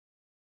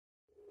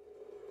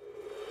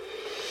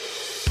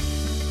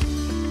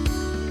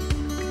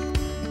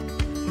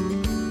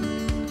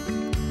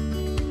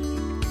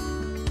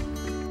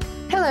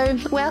Hello,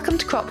 welcome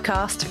to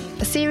Cropcast,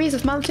 a series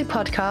of monthly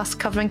podcasts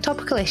covering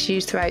topical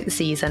issues throughout the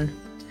season.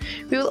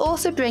 We will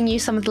also bring you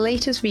some of the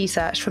latest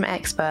research from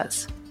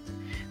experts.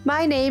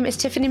 My name is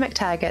Tiffany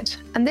McTaggart,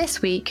 and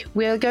this week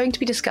we are going to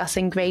be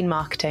discussing grain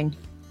marketing.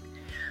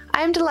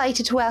 I am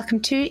delighted to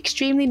welcome two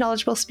extremely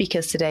knowledgeable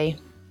speakers today.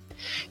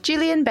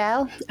 Julian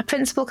Bell, a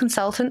Principal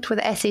Consultant with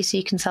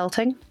SAC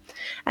Consulting,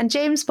 and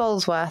James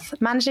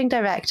Bolesworth, Managing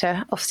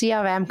Director of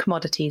CRM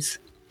Commodities.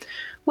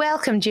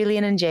 Welcome,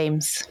 Julian and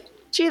James.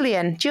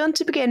 Julian, do you want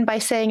to begin by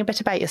saying a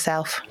bit about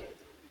yourself?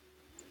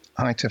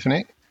 Hi,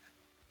 Tiffany.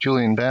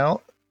 Julian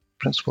Bell,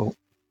 Principal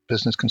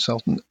Business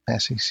Consultant,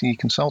 SAC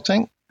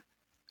Consulting,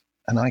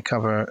 and I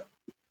cover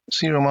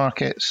cereal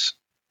markets,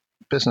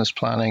 business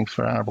planning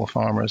for arable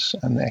farmers,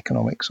 and the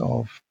economics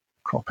of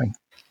cropping.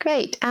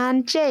 Great.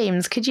 And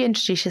James, could you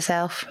introduce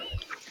yourself?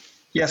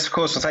 Yes, of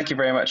course. Well, thank you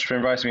very much for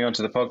inviting me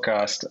onto the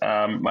podcast.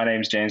 My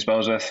name is James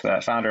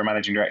Bolesworth, founder and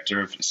managing director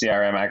of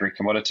CRM Agri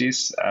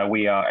Commodities.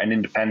 We are an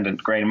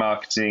independent grain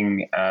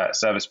marketing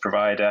service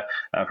provider,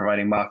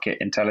 providing market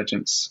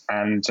intelligence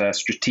and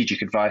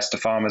strategic advice to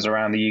farmers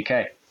around the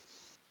UK.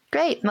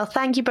 Great. Well,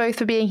 thank you both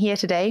for being here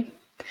today.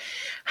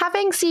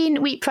 Having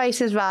seen wheat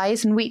prices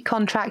rise and wheat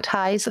contract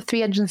highs of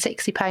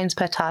 £360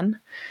 per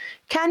tonne,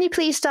 can you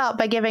please start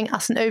by giving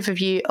us an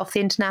overview of the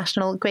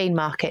international grain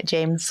market,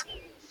 James?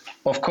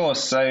 Of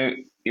course. So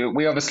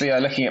we obviously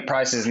are looking at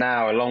prices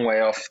now a long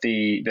way off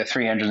the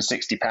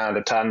 £360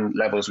 a tonne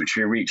levels, which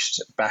we reached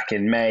back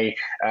in May.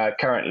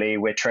 Currently,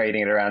 we're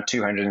trading at around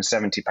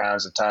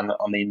 £270 a tonne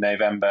on the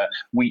November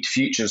wheat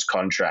futures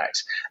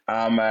contract.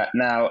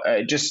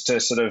 Just to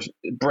sort of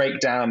break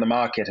down the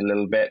market a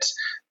little bit,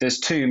 there's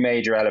two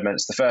major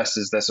elements. The first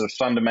is the sort of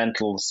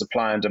fundamental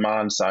supply and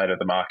demand side of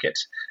the market.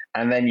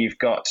 And then you've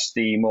got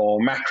the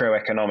more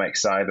macroeconomic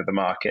side of the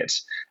market.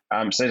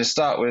 So to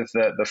start with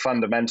the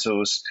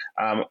fundamentals,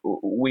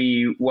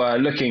 we were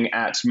looking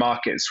at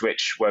markets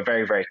which were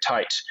very, very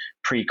tight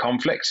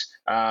pre-conflict.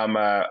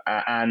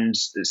 And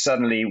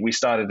suddenly we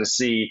started to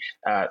see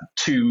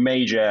two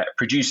major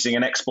producing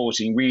and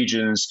exporting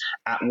regions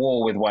at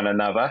war with one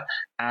another,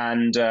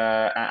 and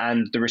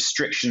the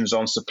restrictions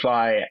on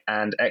supply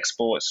and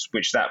exports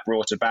which that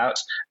brought about,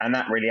 and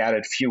that really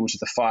added fuel to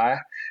the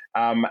fire.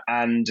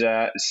 Along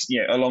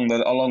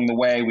the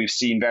way, we've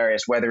seen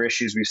various weather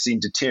issues. We've seen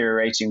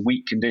deteriorating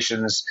wheat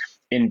conditions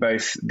in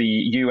both the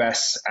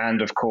US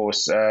and, of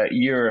course,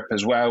 Europe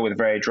as well, with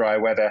very dry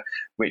weather,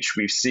 which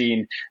we've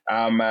seen.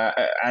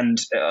 And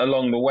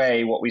along the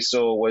way, what we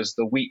saw was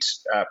the wheat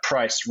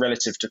price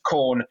relative to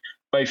corn,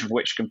 both of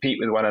which compete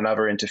with one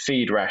another into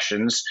feed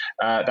rations.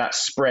 That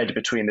spread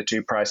between the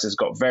two prices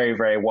got very,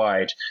 very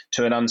wide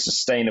to an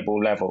unsustainable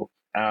level.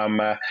 On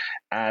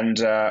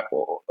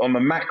the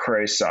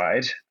macro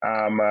side,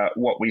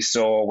 what we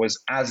saw was,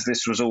 as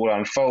this was all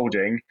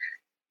unfolding,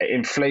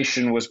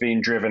 inflation was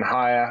being driven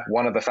higher.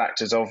 One of the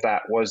factors of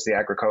that was the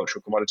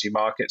agricultural commodity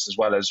markets as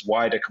well as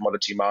wider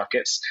commodity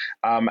markets.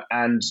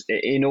 And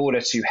in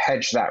order to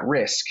hedge that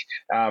risk,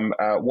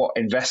 what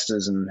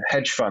investors and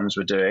hedge funds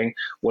were doing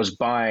was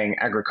buying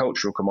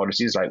agricultural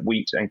commodities like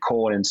wheat and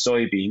corn and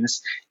soybeans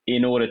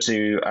in order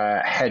to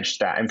hedge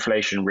that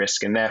inflation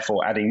risk, and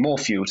therefore adding more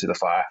fuel to the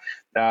fire.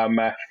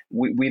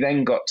 We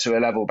then got to a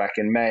level back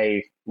in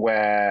May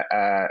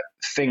where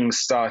things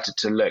started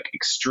to look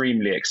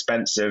extremely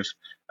expensive.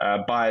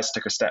 Buyers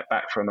took a step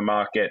back from the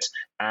market,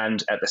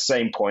 and at the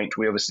same point,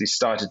 we obviously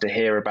started to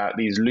hear about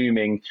these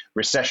looming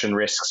recession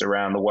risks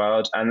around the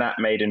world, and that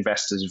made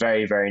investors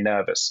very, very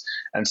nervous.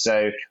 And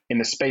so in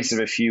the space of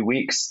a few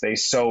weeks, they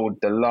sold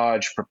the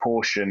large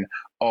proportion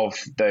of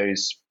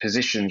those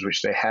positions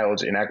which they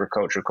held in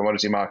agricultural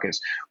commodity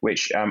markets,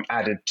 which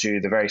added to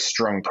the very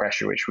strong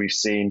pressure which we've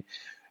seen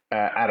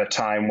at a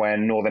time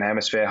when Northern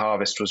Hemisphere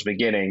harvest was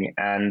beginning,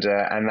 and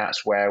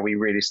that's where we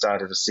really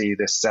started to see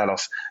this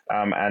sell-off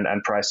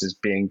and prices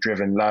being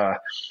driven lower.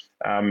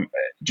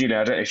 Julia,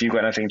 I don't know if you've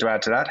got anything to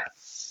add to that.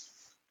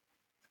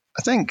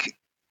 I think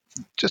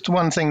just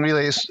one thing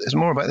really is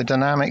more about the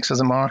dynamics of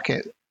the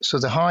market. So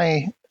the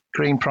high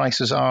grain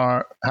prices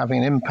are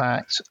having an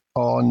impact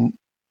on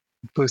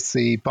both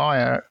the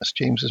buyer, as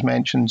James has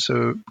mentioned,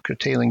 so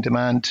curtailing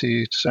demand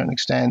to certain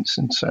extents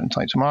in certain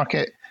types of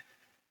market,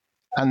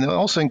 and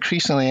also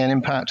increasingly an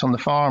impact on the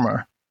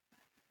farmer,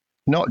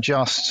 not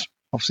just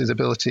obviously the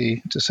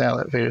ability to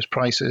sell at various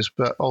prices,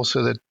 but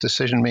also the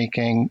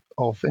decision-making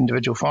of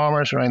individual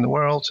farmers around the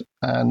world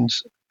and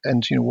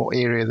what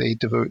area they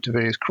devote to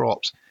various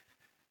crops.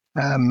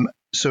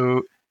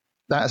 So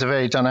that is a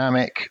very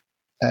dynamic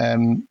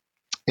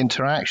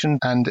interaction,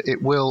 and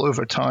it will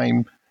over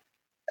time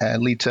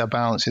lead to a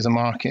balance of the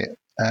market.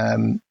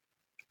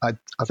 I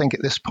think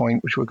at this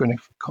point, which we're going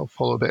to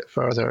follow a bit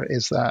further,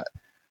 is that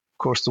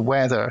of course the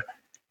weather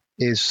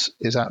is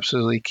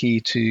absolutely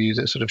key to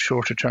the sort of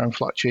shorter term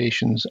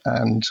fluctuations,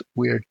 and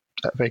we're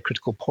at a very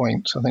critical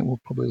point. So I think we'll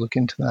probably look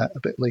into that a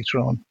bit later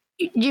on.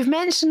 You've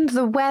mentioned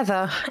the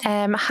weather.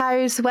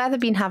 How's the weather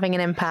been having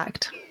an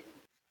impact?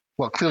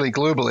 Well, clearly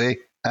globally,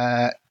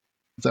 there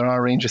are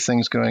a range of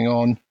things going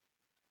on.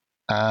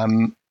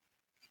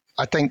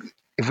 I think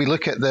if we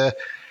look at the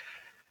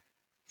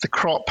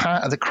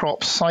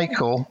crop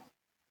cycle,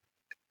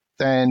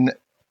 then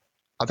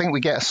I think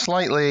we get a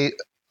slightly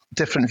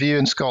different view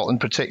in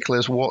Scotland, particularly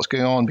as what's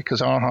going on,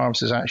 because our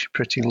harvest is actually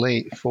pretty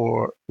late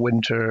for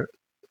winter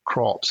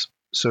crops.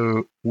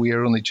 So we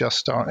are only just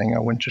starting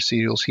our winter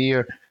cereals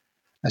here.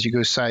 As you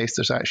go south,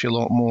 there's actually a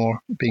lot more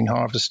being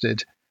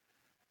harvested,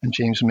 and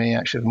James may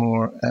actually have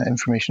more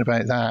information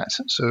about that.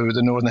 So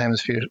the Northern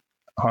Hemisphere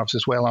harvest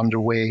is well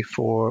underway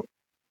for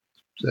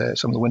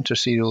some of the winter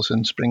cereals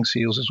and spring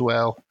cereals as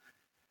well.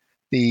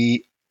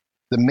 The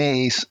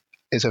maize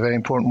is a very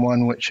important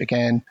one, which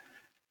again,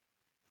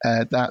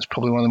 that's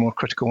probably one of the more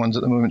critical ones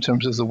at the moment in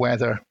terms of the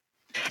weather.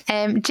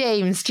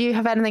 James, do you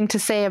have anything to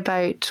say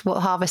about what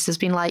harvest has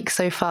been like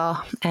so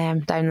far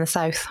down in the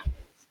south?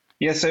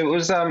 Yeah, so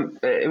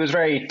it was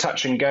very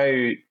touch and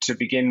go to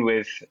begin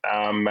with,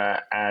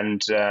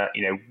 and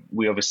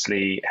we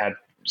obviously had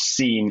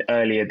seen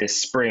earlier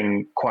this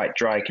spring quite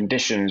dry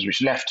conditions,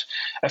 which left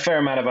a fair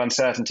amount of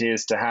uncertainty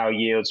as to how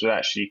yields would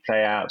actually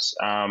play out.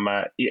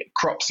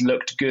 Crops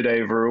looked good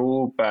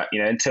overall, but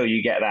until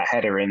you get that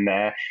header in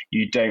there,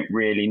 you don't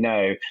really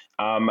know.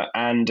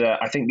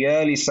 I think the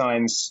early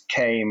signs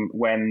came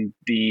when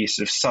the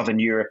sort of southern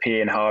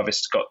European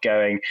harvest got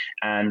going,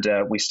 and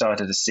we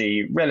started to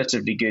see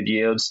relatively good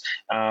yields.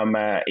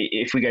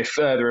 If we go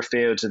further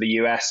afield to the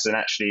US, and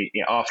actually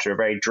after a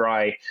very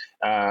dry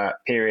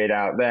period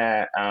out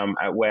there,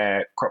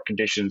 where crop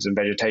conditions and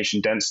vegetation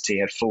density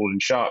had fallen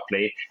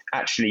sharply,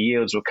 actually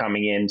yields were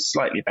coming in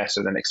slightly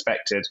better than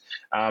expected.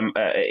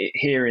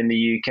 Here in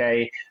the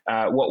UK,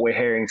 what we're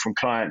hearing from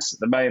clients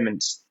at the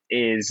moment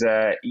is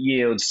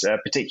yields,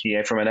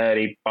 particularly from an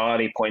early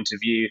barley point of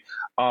view,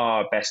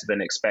 are better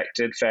than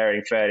expected,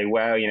 faring fairly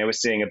well. We're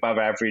seeing above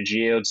average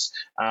yields,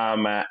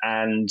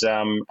 and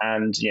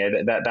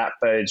that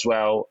bodes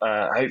well,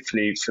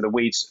 hopefully for the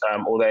wheat.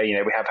 Although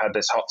we have had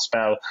this hot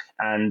spell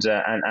and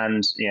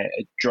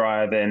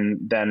drier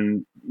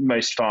than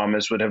most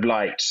farmers would have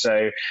liked.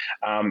 So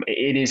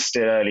it is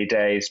still early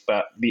days,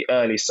 but the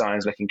early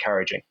signs look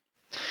encouraging.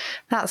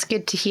 That's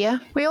good to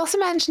hear. We also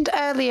mentioned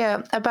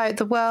earlier about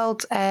the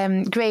world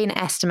grain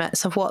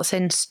estimates of what's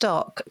in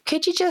stock.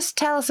 Could you just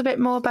tell us a bit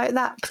more about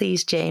that,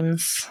 please,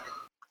 James?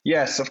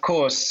 Yes, of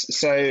course.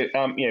 So,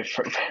 we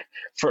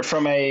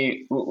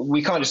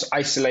can't just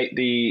isolate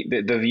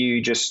the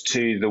view just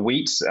to the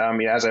wheat.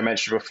 As I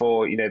mentioned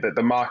before,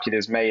 the market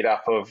is made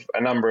up of a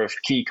number of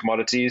key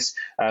commodities.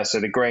 So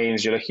the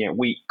grains, you're looking at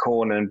wheat,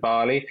 corn, and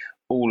barley,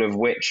 all of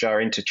which are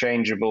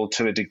interchangeable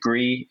to a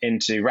degree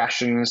into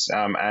rations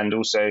and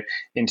also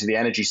into the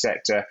energy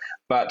sector.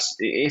 But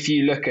if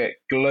you look at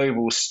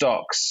global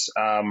stocks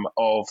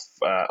of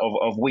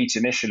wheat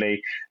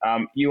initially,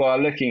 you are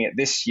looking at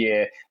this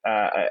year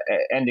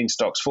ending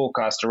stocks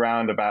forecast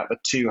around about the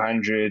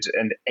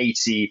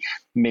 280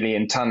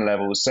 million ton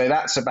levels. So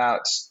that's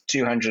about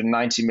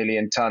 290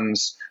 million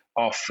tons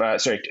off,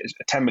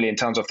 10 million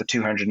tons off the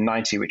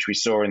 290 which we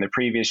saw in the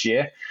previous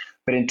year.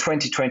 But in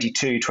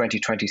 2022,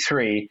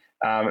 2023,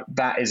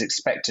 that is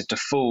expected to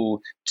fall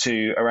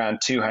to around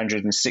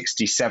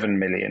 267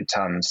 million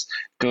tons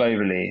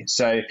globally.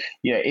 So,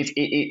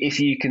 if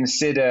you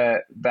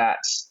consider that,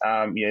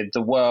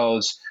 the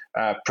world's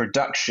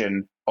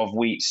production of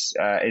wheat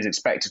is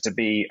expected to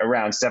be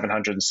around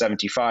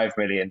 775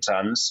 million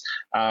tons,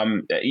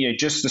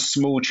 just the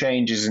small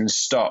changes in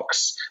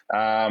stocks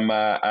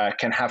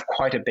can have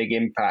quite a big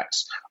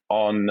impact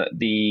on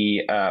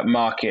the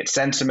market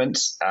sentiment,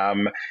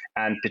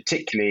 and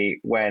particularly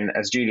when,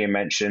 as Julian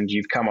mentioned,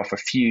 you've come off a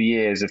few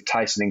years of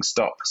tightening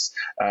stocks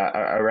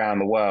around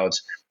the world.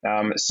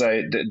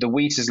 So the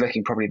wheat is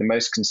looking probably the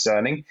most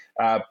concerning,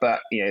 but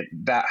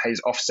that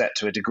is offset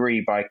to a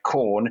degree by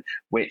corn,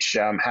 which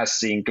has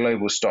seen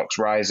global stocks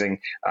rising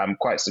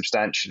quite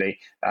substantially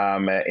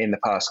in the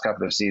past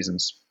couple of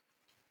seasons.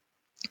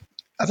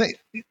 I think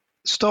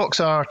stocks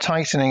are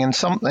tightening, and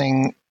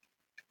something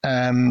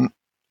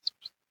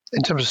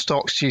in terms of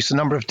stocks use, the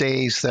number of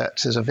days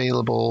that is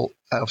available,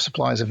 of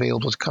supplies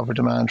available to cover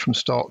demand from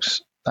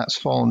stocks, that's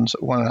fallen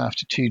 1.5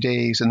 to 2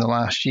 days in the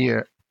last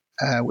year,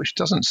 which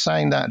doesn't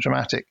sound that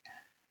dramatic.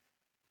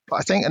 But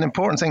I think an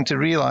important thing to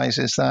realize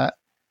is that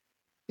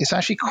it's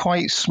actually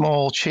quite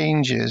small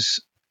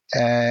changes.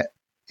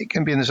 It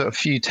can be in the sort of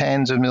few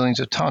tens of millions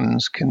of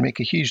tons, can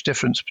make a huge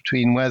difference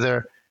between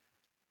whether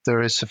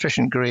there is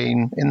sufficient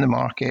grain in the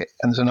market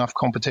and there's enough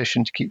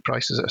competition to keep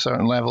prices at a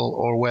certain level,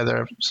 or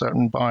whether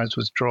certain buyers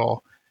withdraw.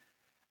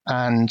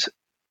 And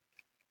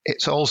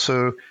it's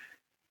also,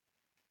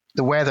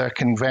 the weather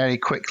can very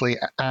quickly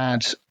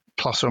add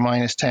plus or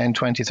minus 10,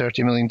 20,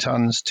 30 million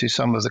tons to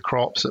some of the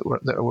crops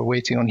that we're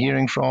waiting on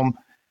hearing from.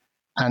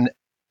 And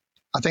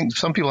I think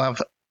some people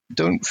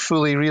don't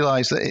fully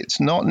realize that it's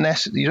not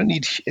necessary. You don't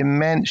need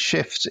immense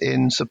shifts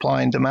in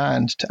supply and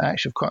demand to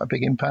actually have quite a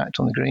big impact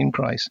on the grain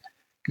price,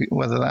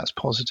 whether that's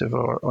positive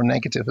or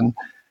negative. And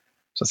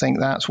so I think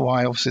that's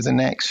why obviously the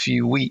next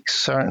few weeks,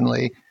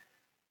 certainly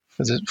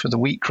for the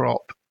wheat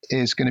crop,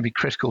 is going to be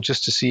critical,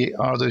 just to see,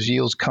 are those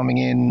yields coming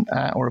in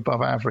at or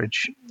above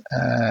average,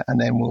 and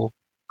then we'll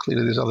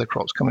clearly there's other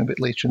crops coming a bit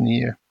later in the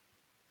year.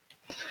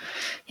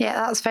 Yeah,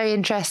 that's very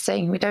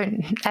interesting. We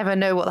don't ever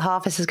know what the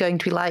harvest is going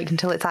to be like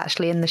until it's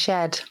actually in the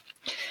shed.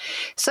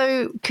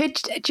 So could,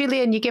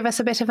 Julian, you give us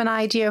a bit of an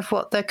idea of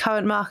what the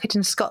current market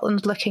in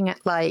Scotland is looking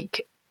at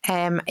like?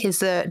 Is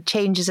there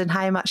changes in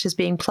how much is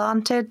being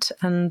planted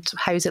and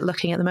how's it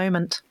looking at the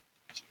moment?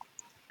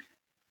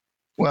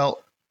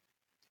 Well,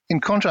 in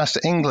contrast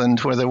to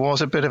England, where there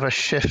was a bit of a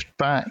shift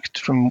back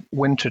from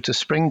winter to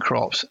spring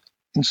crops,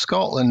 in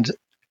Scotland,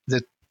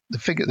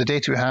 the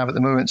data we have at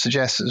the moment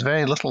suggests there's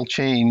very little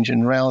change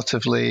in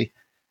relatively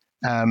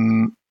a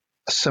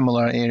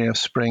similar area of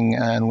spring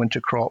and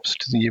winter crops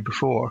to the year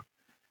before.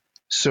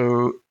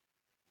 So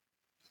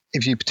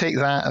if you take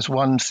that as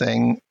one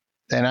thing,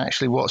 then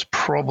actually what's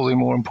probably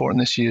more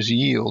important this year is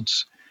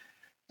yields.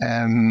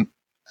 And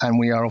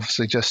we are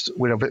obviously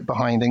we're a bit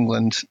behind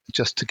England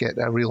just to get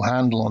a real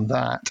handle on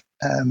that.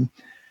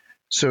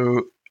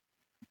 So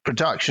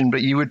production,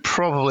 but you would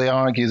probably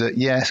argue that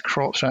yes,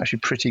 crops are actually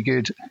pretty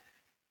good.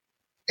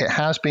 It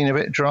has been a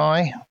bit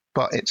dry,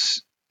 but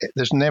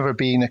there's never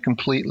been a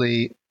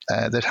completely,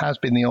 there has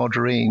been the odd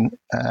rain.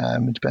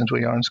 It depends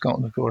where you are in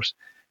Scotland, of course.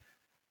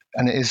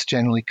 And it is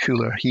generally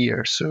cooler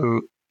here.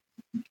 So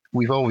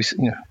we've always,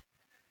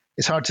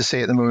 it's hard to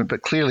say at the moment,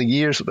 but clearly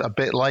years a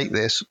bit like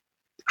this,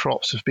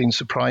 crops have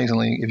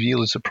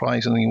yielded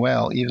surprisingly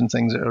well. Even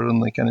things that are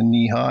only kind of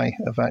knee high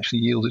have actually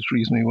yielded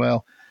reasonably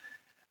well.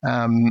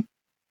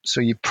 So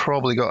you've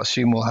probably got to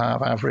assume we'll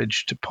have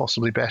average to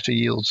possibly better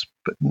yields,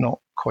 but not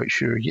quite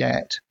sure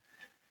yet.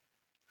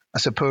 I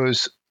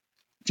suppose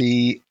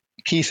the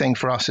key thing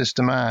for us is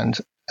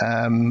demand,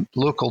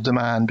 local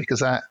demand,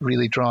 because that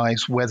really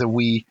drives whether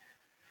we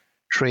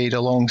trade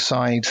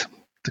alongside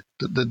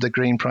the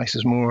grain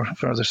prices more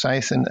further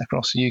south and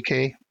across the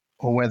UK,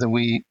 or whether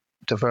we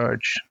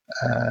diverge.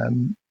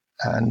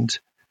 And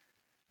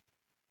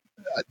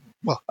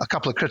a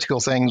couple of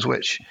critical things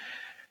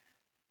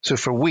so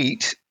for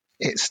wheat,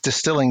 it's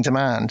distilling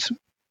demand,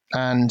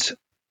 and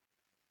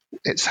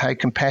it's how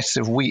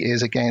competitive wheat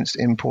is against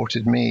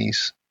imported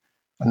maize.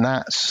 And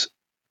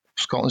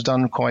Scotland's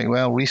done quite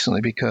well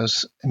recently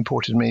because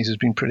imported maize has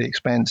been pretty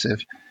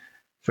expensive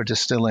for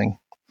distilling.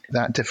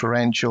 That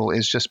differential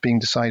is just being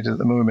decided at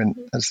the moment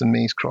as the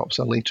maize crop's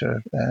a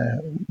later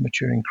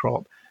maturing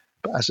crop.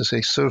 But as I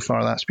say, so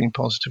far that's been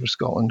positive for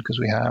Scotland because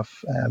we have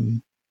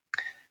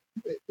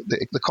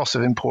the cost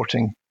of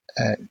importing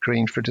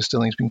grain for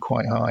distilling has been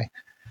quite high.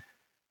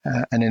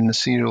 And in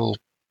the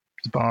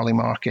barley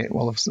market,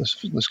 well,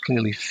 there's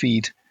clearly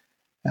feed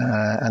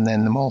and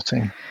then the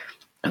malting.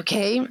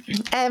 Okay.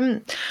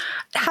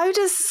 How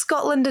does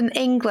Scotland and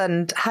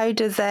England, how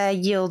do their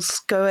yields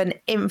go and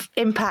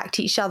impact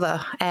each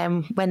other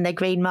when they're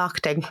grain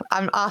marketing?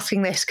 I'm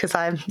asking this because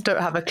I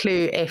don't have a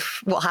clue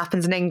if what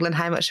happens in England,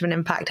 how much of an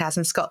impact it has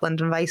in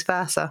Scotland and vice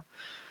versa.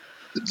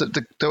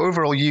 The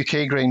overall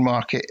UK grain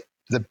market,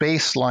 the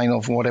baseline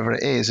of whatever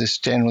it is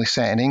generally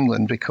set in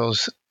England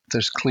because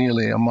there's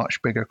clearly a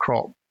much bigger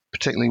crop,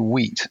 particularly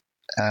wheat.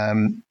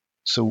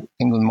 So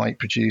England might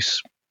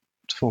produce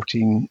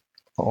 14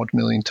 odd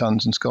million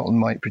tonnes and Scotland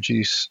might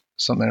produce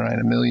something around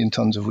 1 million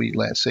tonnes of wheat,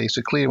 let's say.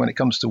 So clearly when it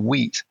comes to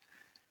wheat,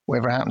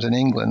 whatever happens in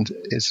England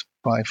is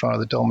by far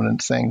the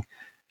dominant thing.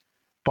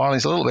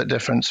 Barley's a little bit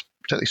different,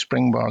 particularly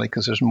spring barley,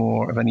 because there's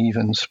more of an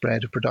even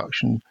spread of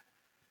production.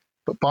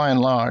 But by and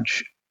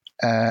large,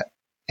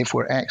 if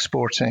we're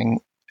exporting,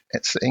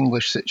 it's the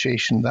English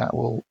situation that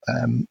will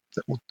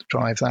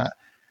drive that.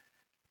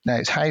 Now,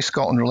 it's how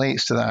Scotland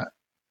relates to that.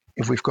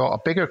 If we've got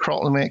a bigger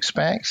crop than we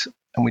expect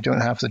and we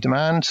don't have the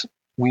demand,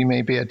 we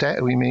may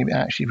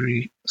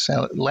actually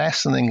sell it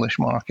less than the English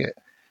market.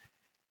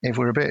 If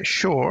we're a bit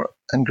short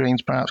and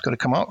grain's perhaps got to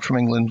come up from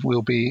England,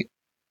 we'll be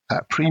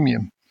at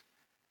premium.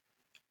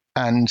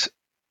 And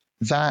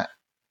that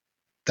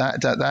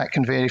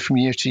can vary from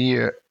year to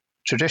year.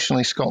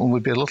 Traditionally, Scotland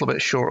would be a little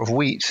bit short of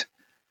wheat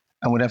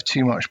and would have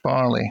too much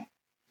barley.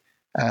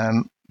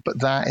 But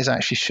that is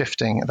actually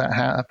shifting.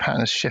 That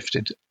pattern has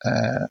shifted,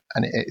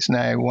 and it's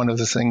now one of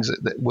the things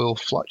that will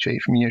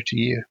fluctuate from year to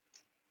year.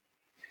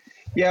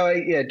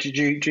 Yeah.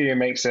 Julian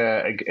makes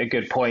a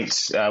good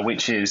point,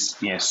 which is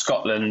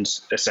Scotland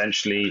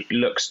essentially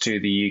looks to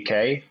the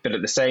UK, but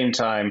at the same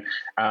time,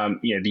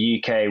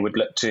 the UK would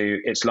look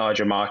to its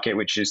larger market,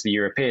 which is the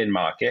European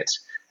market.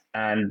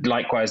 And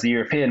likewise, the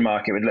European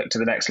market would look to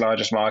the next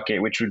largest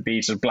market, which would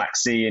be sort of Black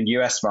Sea and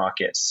US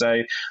markets.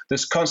 So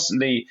there's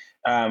constantly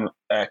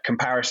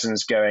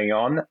comparisons going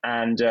on,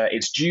 and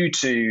it's due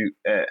to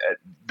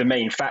the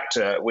main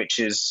factor, which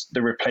is the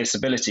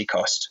replaceability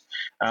cost.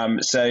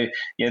 So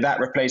that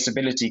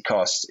replaceability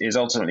cost is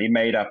ultimately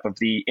made up of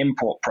the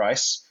import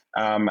price,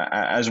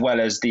 as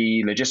well as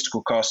the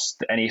logistical costs,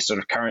 any sort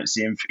of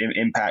currency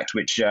impact,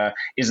 which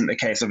isn't the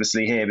case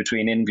obviously here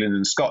between England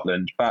and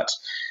Scotland. But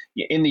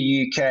in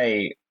the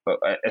UK,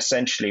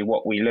 essentially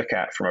what we look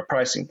at from a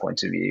pricing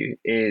point of view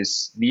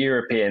is the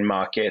European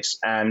market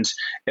and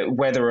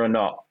whether or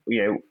not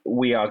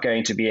we are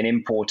going to be an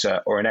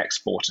importer or an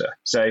exporter.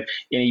 So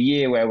in a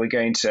year where we're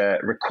going to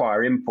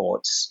require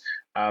imports,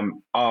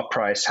 our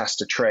price has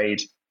to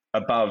trade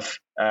above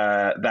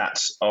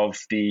that of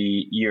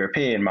the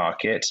European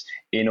market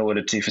in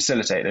order to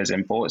facilitate those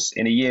imports.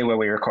 In a year where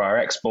we require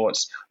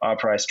exports, our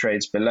price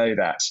trades below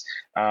that.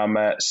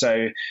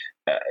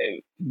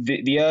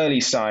 The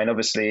early sign,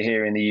 obviously,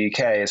 here in the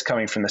UK is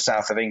coming from the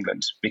south of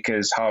England,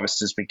 because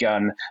harvest has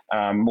begun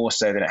more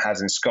so than it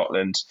has in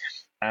Scotland.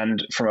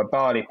 And from a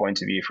barley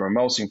point of view, from a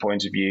malting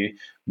point of view,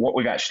 what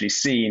we've actually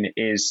seen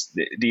is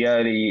the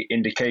early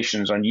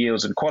indications on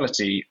yields and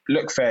quality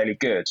look fairly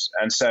good.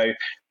 And so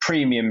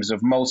premiums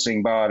of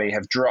malting barley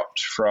have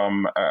dropped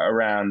from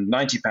around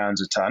 £90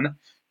 a tonne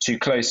to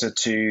closer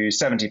to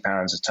 £70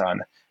 a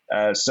tonne.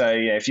 So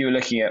if you were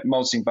looking at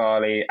malting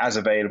barley as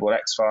available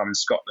ex-farm in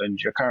Scotland,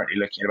 you're currently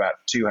looking at about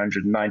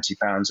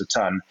 £290 a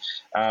tonne.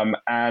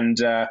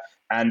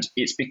 And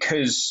it's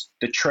because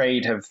the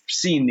trade have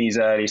seen these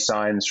early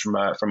signs from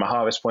a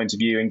harvest point of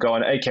view and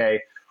gone,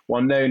 okay,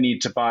 well, no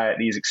need to buy at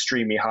these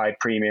extremely high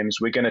premiums.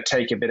 We're going to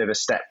take a bit of a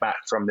step back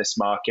from this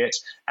market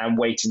and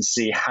wait and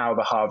see how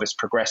the harvest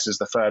progresses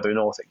the further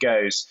north it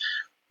goes.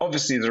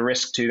 Obviously, there's a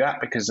risk to that,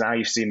 because now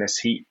you've seen this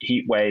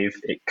heat wave.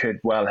 It could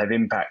well have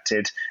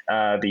impacted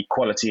the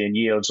quality and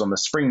yields on the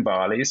spring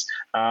barleys.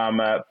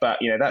 But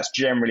that's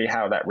generally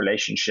how that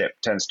relationship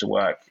tends to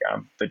work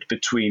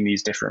between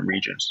these different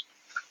regions.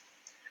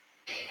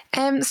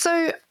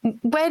 So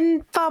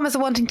when farmers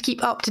are wanting to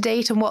keep up to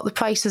date on what the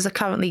prices are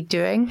currently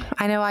doing,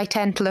 I know I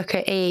tend to look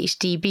at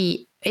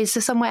AHDB. Is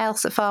there somewhere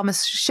else that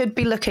farmers should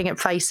be looking at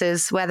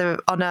prices, whether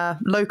on a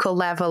local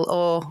level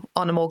or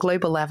on a more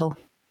global level?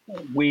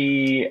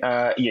 You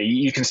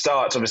can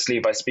start obviously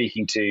by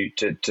speaking to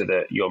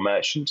your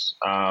merchants,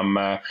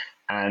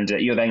 and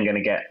you're then going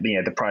to get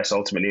the price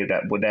ultimately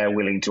that they're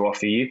willing to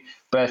offer you.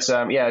 But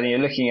you're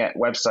looking at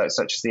websites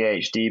such as the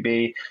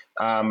AHDB.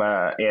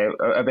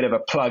 A bit of a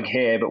plug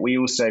here, but we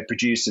also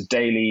produce a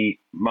daily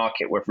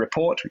market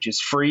report, which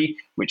is free,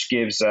 which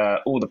gives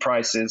all the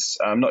prices,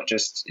 not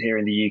just here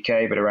in the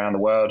UK, but around the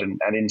world and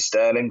in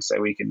sterling,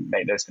 so we can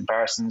make those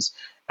comparisons,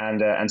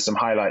 and some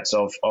highlights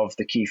of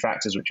the key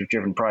factors which have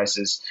driven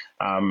prices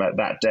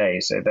that day.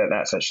 So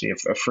that's actually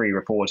a free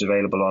report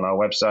available on our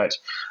website.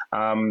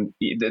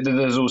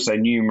 There's also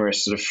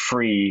numerous sort of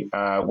free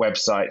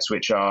websites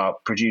which are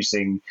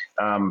producing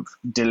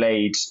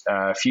delayed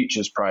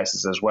futures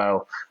prices as well.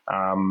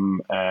 So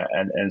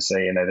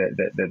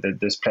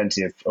there's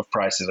plenty of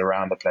prices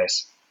around the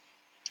place.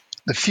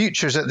 The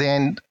futures at the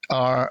end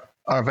are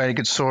a very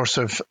good source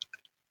of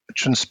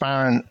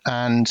transparent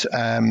and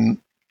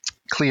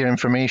clear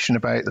information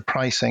about the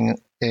pricing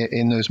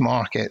in those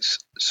markets.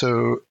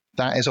 So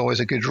that is always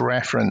a good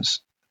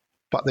reference,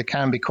 but there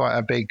can be quite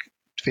a big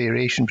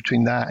variation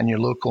between that and your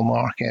local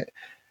market.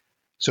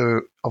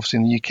 So obviously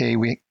in the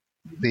UK,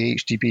 the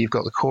HDB have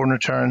got the corn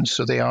returns,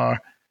 so they are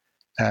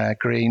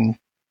grain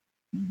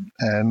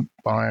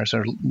buyers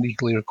are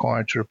legally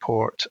required to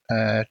report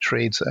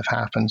trades that have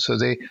happened. So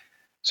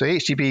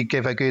HDB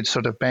give a good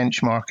sort of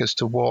benchmark as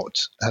to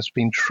what has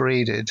been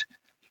traded,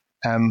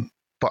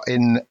 but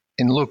in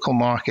local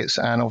markets,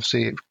 and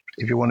obviously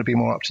if you want to be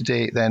more up to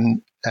date,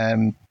 then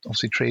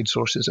obviously trade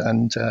sources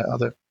and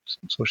other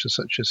sources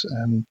such as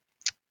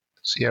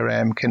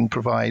CRM can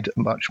provide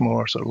much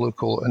more sort of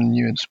local and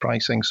nuanced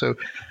pricing. So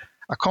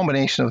a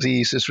combination of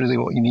these is really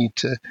what you need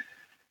to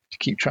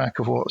keep track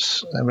of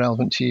what's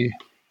relevant to you.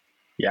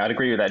 Yeah, I'd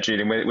agree with that,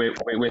 Julian.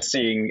 We're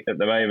seeing at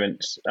the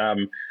moment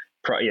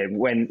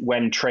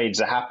when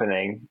trades are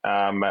happening.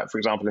 For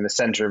example, in the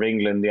centre of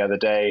England the other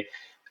day,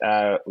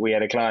 we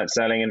had a client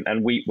selling,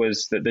 and wheat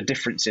was the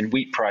difference in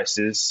wheat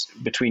prices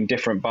between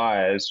different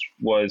buyers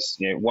was,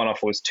 one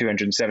offer was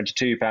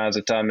 £272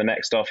 a tonne, the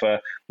next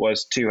offer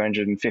was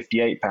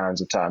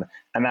 £258 a tonne,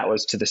 and that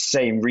was to the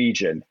same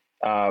region.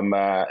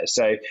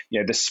 So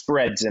the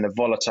spreads in a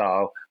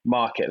volatile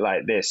market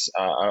like this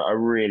are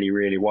really,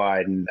 really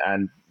wide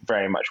and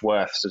very much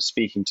worth sort of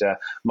speaking to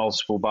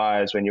multiple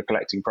buyers when you're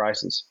collecting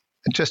prices.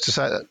 And just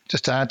to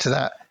add to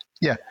that,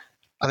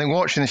 I think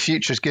watching the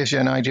futures gives you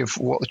an idea of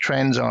what the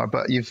trends are,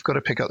 but you've got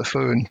to pick up the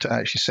phone to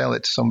actually sell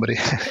it to somebody.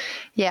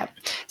 Yeah.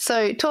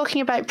 So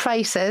talking about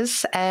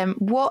prices,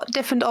 what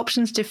different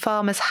options do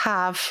farmers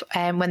have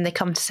when they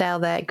come to sell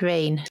their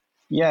grain?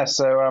 Yeah,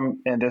 so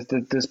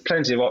there's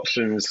plenty of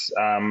options,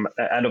 and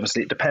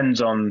obviously it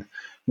depends on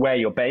where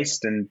you're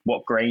based and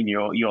what grain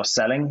you're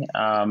selling.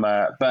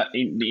 But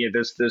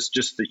there's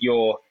just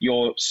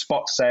your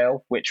spot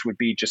sale, which would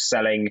be just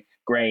selling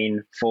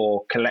grain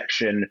for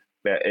collection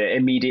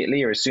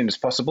immediately or as soon as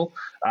possible.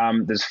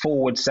 There's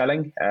forward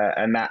selling,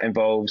 and that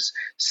involves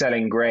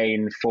selling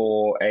grain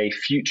for a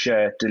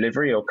future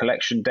delivery or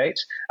collection date.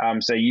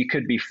 So you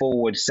could be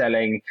forward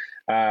selling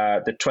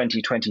the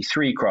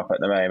 2023 crop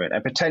at the moment,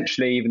 and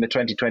potentially even the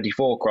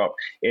 2024 crop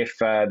if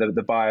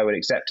the buyer would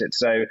accept it.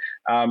 So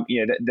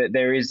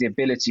there is the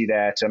ability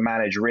there to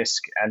manage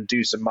risk and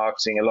do some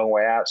marketing a long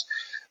way out.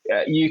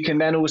 You can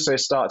then also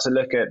start to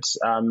look at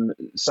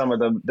some of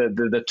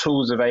the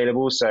tools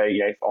available. So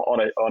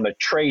on a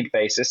trade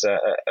basis, a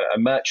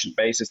merchant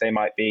basis, they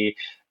might be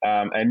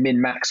a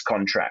min-max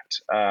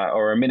contract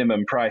or a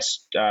minimum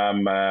price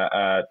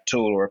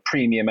tool or a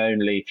premium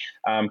only.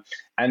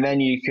 And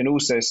then you can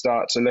also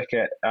start to look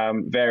at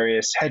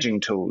various hedging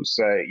tools.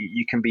 So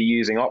you can be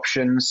using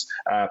options,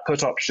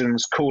 put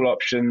options, call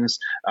options,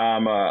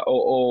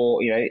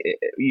 or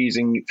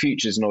using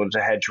futures in order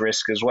to hedge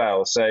risk as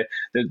well. So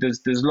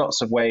there's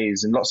lots of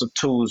ways and lots of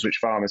tools which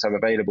farmers have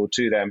available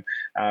to them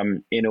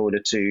in order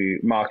to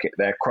market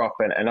their crop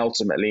and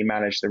ultimately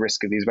manage the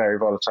risk of these very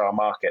volatile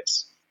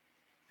markets.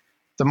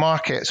 The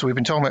market, so we've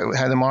been talking about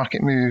how the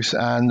market moves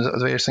and the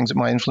various things that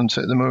might influence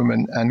it at the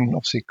moment, and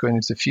obviously going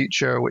into the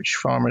future, which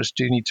farmers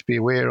do need to be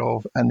aware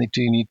of, and they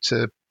do need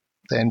to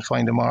then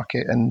find a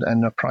market and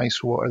a price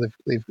for what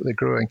they're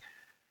growing.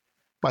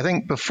 But I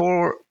think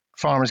before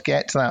farmers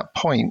get to that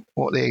point,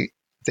 what they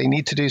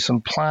need to do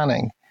some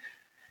planning.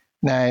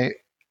 Now,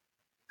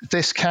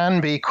 this can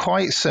be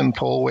quite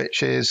simple,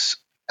 which is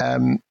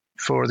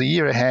for the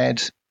year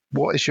ahead,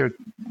 what is your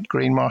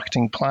grain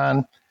marketing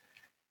plan?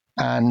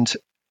 And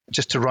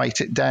just to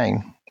write it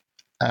down.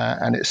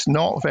 And it's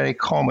not very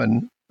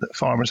common that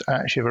farmers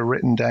actually have a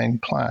written down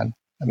plan.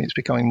 I mean, it's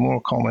becoming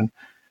more common.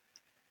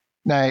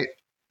 Now,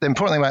 the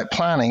important thing about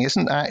planning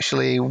isn't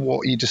actually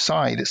what you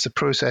decide, it's the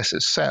process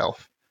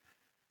itself.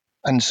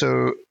 And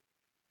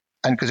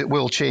because it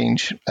will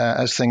change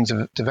as things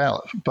have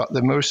developed. But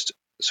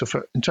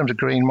in terms of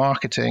grain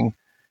marketing,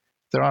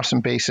 there are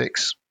some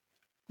basics.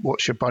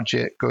 What's your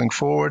budget going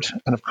forward?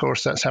 And of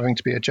course, that's having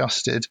to be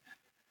adjusted.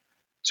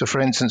 So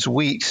for instance,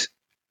 wheat,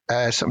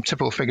 some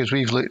typical figures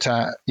we've looked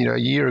at, a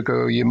year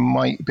ago, you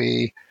might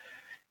be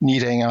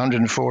needing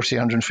 140,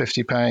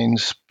 150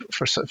 pounds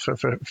for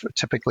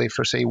typically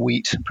for say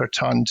wheat per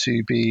ton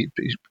to be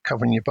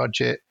covering your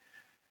budget.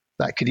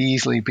 That could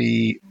easily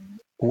be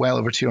well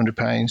over 200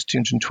 pounds,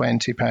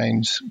 220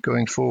 pounds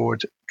going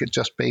forward,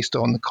 just based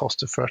on the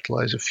cost of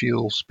fertilizer,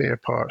 fuel, spare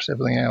parts,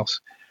 everything else.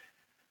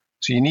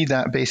 So you need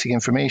that basic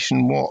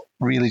information. What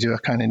really do I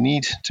kind of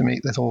need to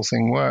make the whole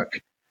thing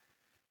work?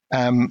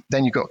 Then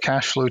you've got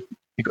cash flow.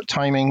 You've got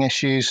timing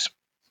issues.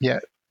 Yeah,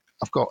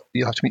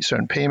 you'll have to meet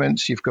certain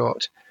payments. You've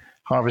got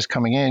harvest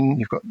coming in.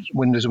 You've got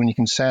windows when you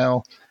can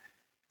sell.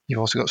 You've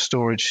also got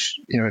storage,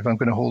 if I'm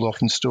going to hold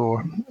off and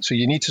store. So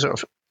you need to sort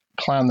of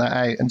plan that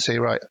out and say,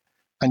 right,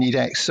 I need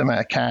X amount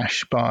of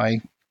cash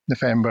by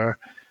November,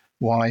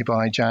 Y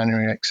by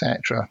January,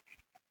 etc.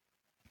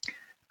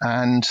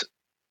 And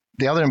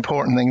the other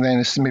important thing then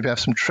is to maybe have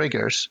some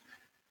triggers.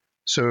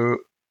 So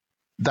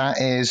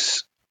that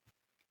is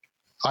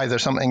either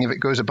something, if it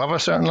goes above a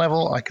certain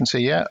level, I can say,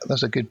 yeah,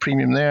 there's a good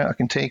premium there, I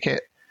can take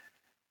it.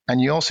 And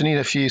you also need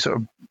a few sort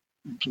of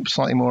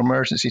slightly more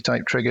emergency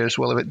type triggers.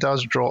 Well, if it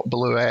does drop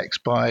below X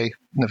by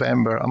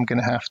November, I'm going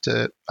to have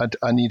to,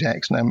 I need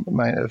X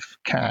amount of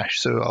cash,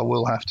 so I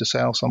will have to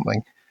sell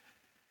something.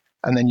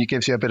 And then it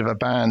gives you a bit of a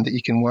band that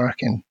you can work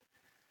in.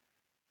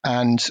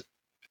 And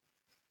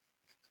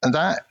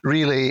that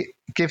really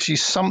gives you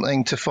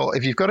something to follow.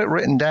 If you've got it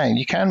written down,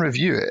 you can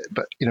review it,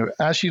 but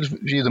as you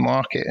view the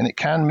market, and it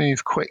can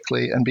move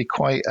quickly and be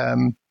quite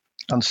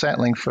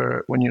unsettling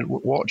for when you're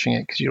watching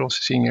it, because you're also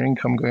seeing your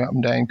income going up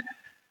and down.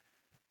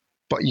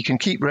 But you can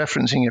keep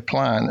referencing your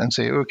plan and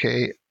say,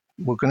 okay,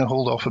 we're going to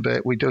hold off a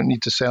bit. We don't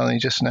need to sell any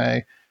just now,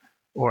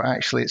 or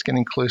actually it's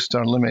getting close to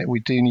our limit.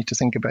 We do need to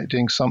think about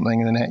doing something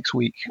in the next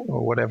week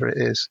or whatever it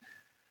is.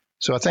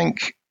 So I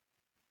think,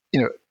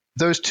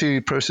 those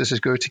two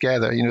processes go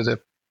together, the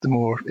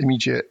more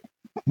immediate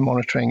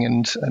monitoring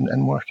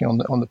and working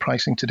on the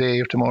pricing today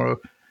or tomorrow,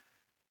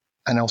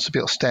 and also be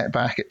able to step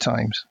back at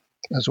times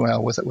as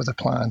well with a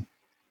plan.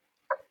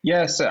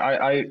 Yes,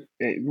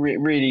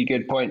 really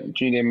good point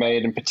Julian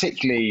made, and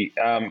particularly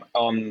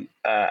on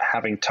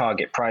having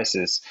target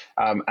prices,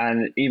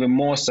 and even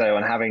more so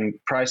on having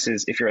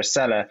prices, if you're a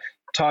seller,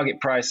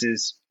 target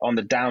prices on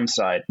the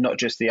downside, not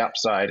just the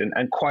upside.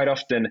 And quite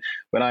often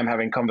when I'm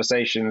having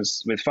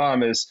conversations with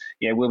farmers,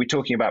 we'll be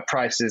talking about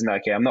prices and,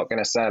 okay, I'm not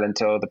going to sell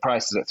until the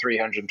price is at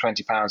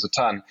 £320 a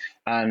ton.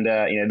 And,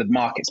 the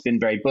market's been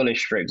very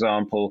bullish, for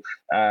example,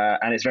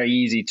 and it's very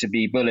easy to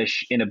be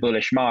bullish in a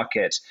bullish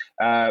market.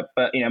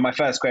 But my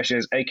first question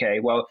is, okay,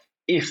 well,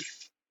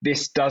 if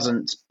this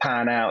doesn't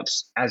pan out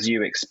as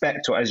you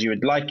expect or as you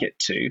would like it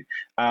to,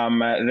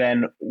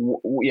 then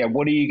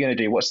what are you going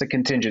to do? What's the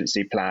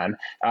contingency plan?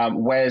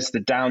 Where's the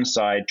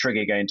downside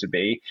trigger going to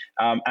be?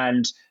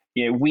 And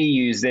we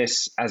use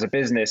this as a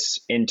business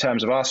in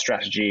terms of our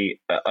strategy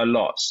a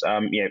lot.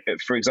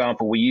 For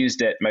example, we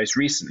used it most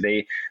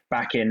recently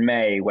back in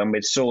May when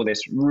we saw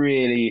this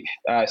really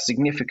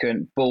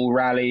significant bull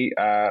rally.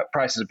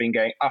 Prices have been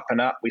going up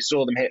and up. We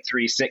saw them hit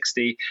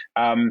 360.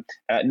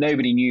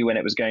 Nobody knew when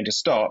it was going to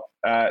stop.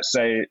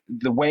 So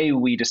the way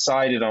we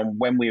decided on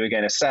when we were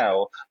going to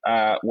sell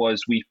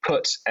was we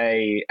put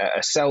a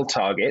sell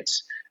target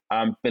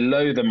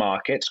below the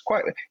market.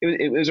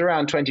 It was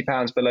around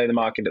 £20 below the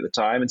market at the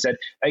time, and said,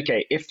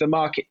 okay, if the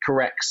market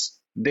corrects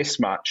this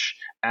much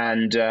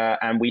and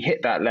we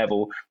hit that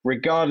level,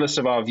 regardless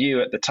of our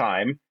view at the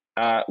time,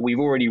 we've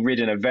already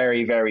ridden a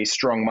very, very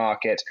strong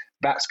market.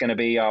 that's going to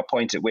be our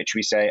point at which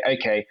we say,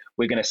 okay,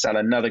 we're going to sell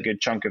another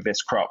good chunk of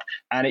this crop.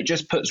 And it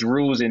just puts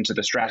rules into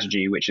the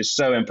strategy, which is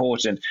so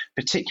important,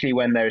 particularly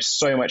when there's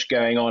so much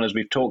going on, as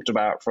we've talked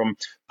about, from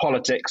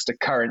politics to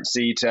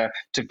currency to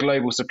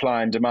global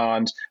supply and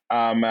demand,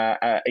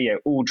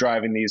 all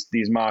driving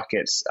these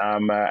markets.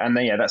 And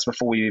then, that's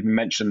before we even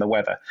mention the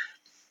weather.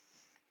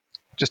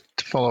 Just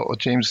to follow up what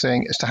James is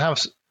saying, is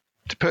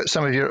to put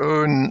some of your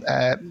own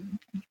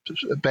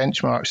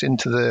benchmarks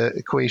into the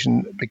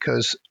equation,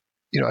 because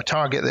a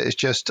target that is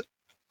just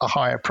a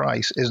higher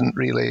price isn't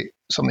really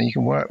something you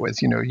can work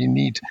with. You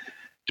need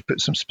to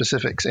put some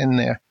specifics in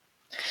there.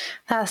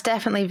 That's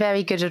definitely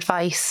very good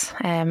advice.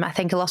 I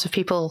think a lot of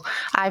people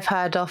I've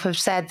heard of have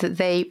said that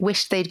they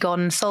wish they'd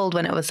gone and sold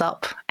when it was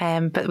up,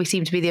 but we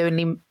seem to be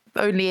the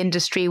only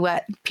industry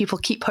where people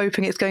keep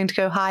hoping it's going to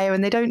go higher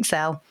and they don't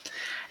sell.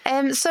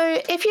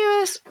 So if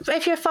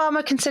you're a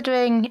farmer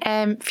considering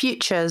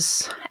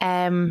futures,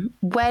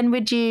 when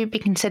would you be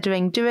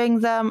considering doing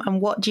them, and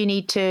what do you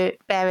need to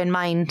bear in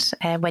mind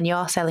when you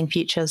are selling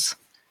futures?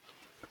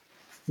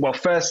 Well,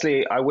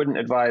 firstly, I wouldn't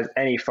advise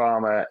any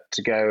farmer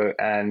to go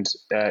and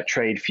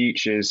trade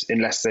futures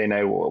unless they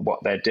know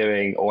what they're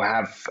doing or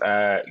have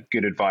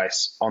good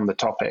advice on the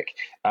topic.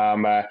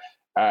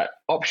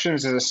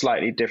 Options is a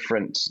slightly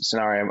different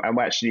scenario, and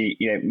actually,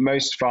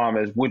 most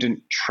farmers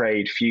wouldn't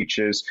trade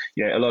futures.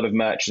 A lot of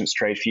merchants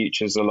trade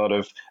futures, a lot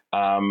of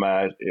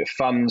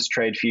funds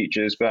trade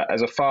futures, but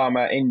as a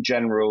farmer in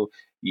general,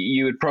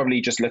 you would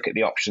probably just look at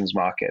the options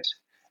market.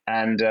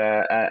 And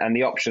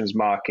the options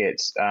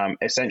market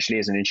essentially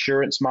is an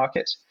insurance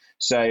market.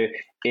 So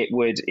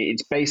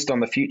it's based on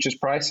the futures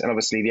price, and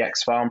obviously the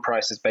ex-farm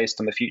price is based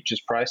on the futures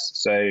price.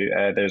 So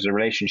there's a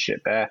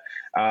relationship there,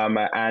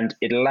 and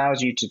it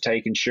allows you to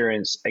take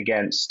insurance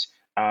against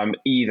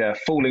either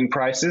falling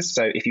prices.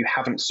 So if you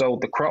haven't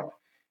sold the crop,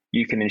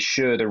 you can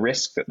insure the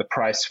risk that the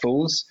price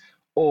falls,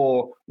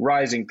 or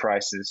rising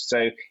prices.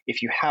 So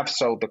if you have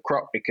sold the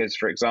crop because,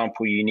 for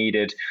example, you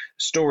needed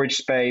storage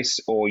space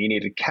or you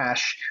needed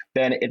cash,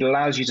 then it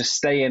allows you to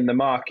stay in the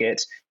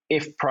market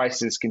if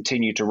prices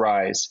continue to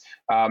rise.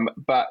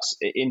 But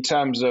in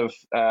terms of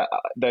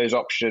those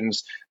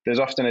options, there's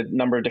often a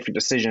number of different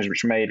decisions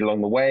which are made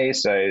along the way.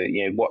 So,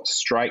 what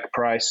strike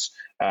price,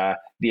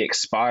 the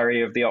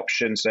expiry of the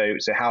option, so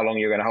how long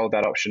you're going to hold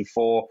that option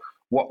for,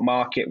 what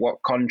market,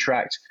 what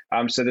contract.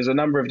 So there's a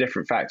number of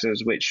different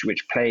factors which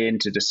play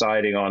into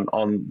deciding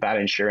on that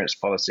insurance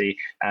policy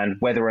and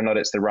whether or not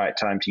it's the right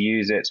time to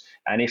use it,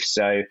 and if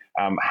so,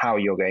 how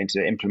you're going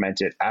to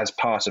implement it as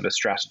part of a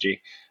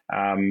strategy.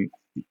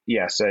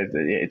 So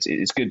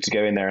it's good to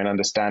go in there and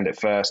understand it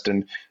first.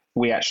 And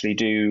we actually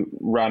do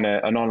run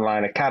an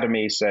online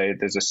academy. So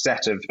there's a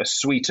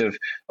suite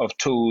of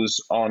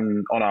tools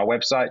on our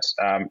website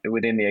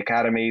within the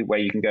academy where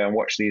you can go and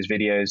watch these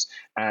videos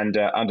and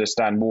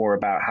understand more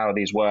about how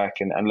these work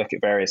and look at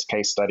various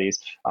case studies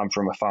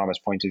from a farmer's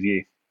point of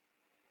view.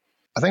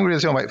 I think we're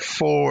really talking about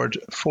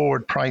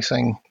forward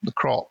pricing the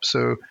crop.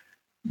 So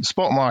the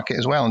spot market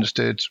is well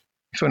understood.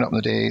 You phone up on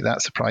the day,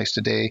 that's the price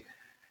today.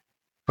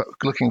 But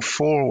looking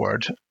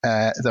forward,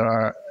 there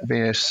are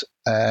various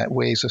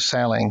ways of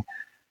selling,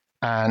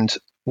 and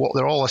what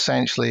they're all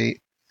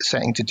essentially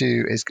setting to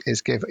do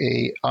is give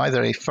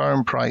either a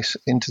firm price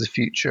into the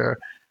future,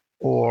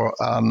 or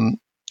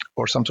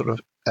some sort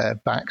of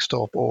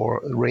backstop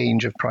or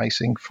range of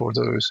pricing for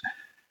those.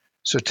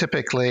 So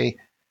typically,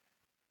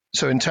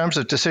 in terms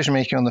of decision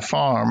making on the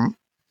farm,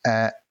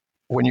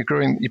 when you're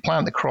growing, you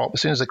plant the crop.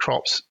 As soon as the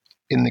crop's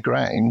in the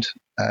ground,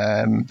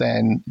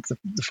 then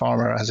the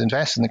farmer has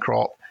invested in the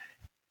crop,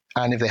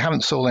 and if they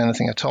haven't sold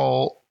anything at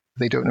all,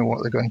 they don't know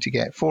what they're going to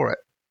get for it.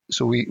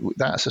 So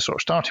that's a sort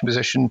of starting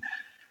position.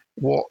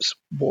 What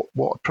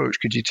approach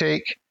could you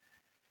take?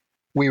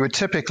 We would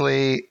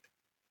typically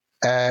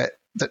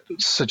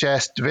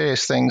suggest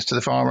various things to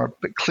the farmer,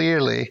 but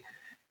clearly,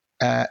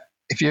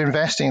 if you're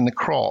investing in the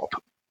crop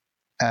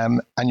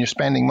and you're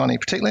spending money,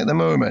 particularly at the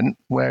moment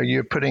where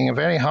you're putting a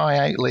very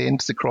high outlay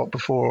into the crop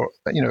before,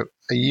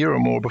 a year or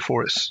more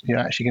before you're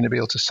actually going to be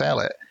able to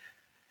sell it.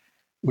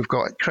 We've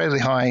got incredibly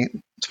high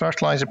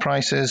fertilizer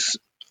prices.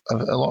 A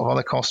lot of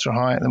other costs are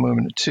high at the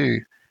moment too.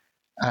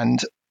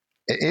 And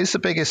it is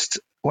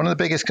one of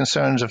the biggest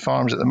concerns of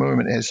farmers at the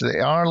moment is they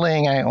are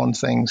laying out on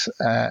things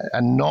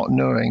and not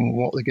knowing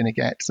what they're going to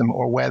get to them,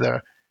 or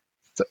whether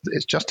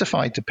it's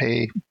justified to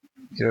pay,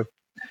 £600 or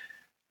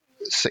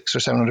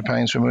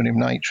 £700 for ammonium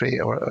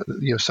nitrate, or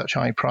such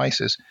high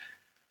prices.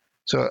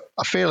 So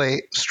a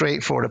fairly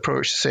straightforward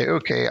approach to say,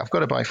 okay, I've got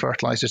to buy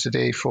fertilizer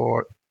today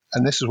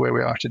and this is where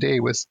we are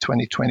today with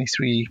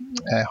 2023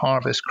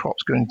 harvest,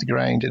 crops going to the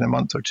ground in a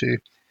month or two.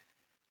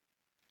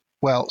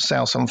 Well,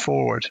 sell some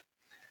forward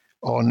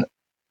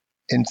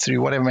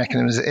through whatever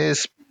mechanisms it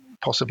is,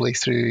 possibly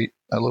through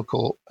a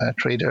local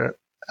trader,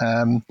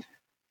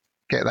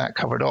 get that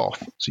covered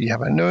off. So you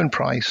have a known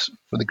price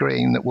for the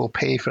grain that will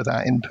pay for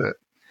that input.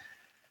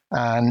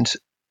 And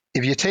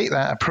if you take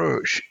that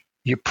approach,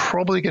 you're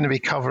probably going to be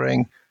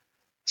covering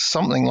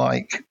something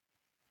like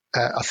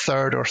a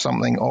third or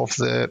something of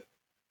the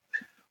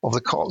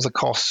the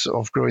costs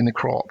of growing the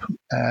crop,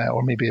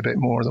 or maybe a bit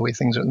more the way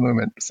things are at the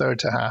moment, third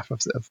to half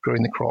of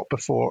growing the crop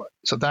before.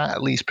 So that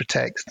at least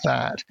protects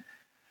that.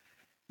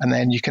 And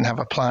then you can have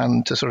a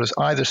plan to sort of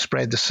either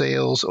spread the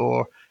sales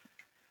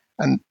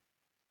and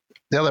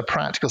the other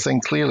practical thing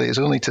clearly is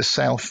only to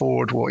sell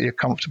forward what you're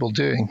comfortable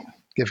doing,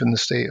 given the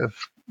state of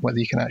whether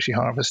you can actually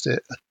harvest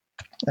it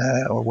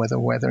or whether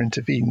weather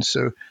intervenes.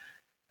 So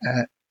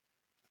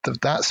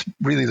that's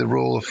really the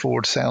role of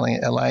forward selling.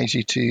 It allows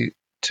you to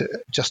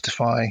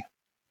justify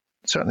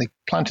certainly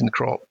planting the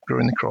crop,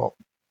 growing the crop.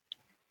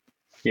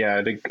 Yeah,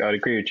 I'd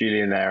agree with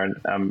Julian there.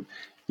 And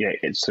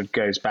it sort of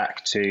goes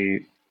back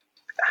to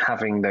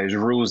having those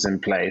rules in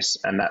place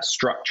and that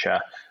structure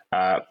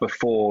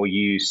before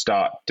you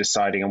start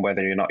deciding on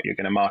whether or not you're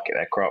going to market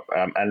their crop.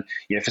 And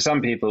for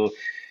some people,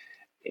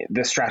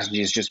 the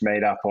strategy is just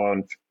made up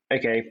on,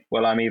 okay,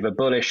 well, I'm either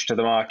bullish to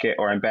the market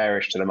or I'm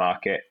bearish to the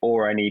market,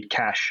 or I need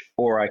cash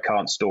or I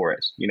can't store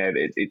it.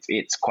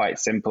 It's quite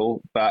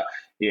simple. But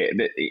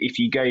if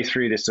you go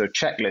through this sort of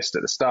checklist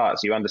at the start,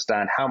 so you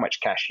understand how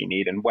much cash you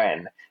need and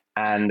when,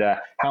 and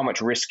how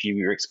much risk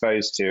you're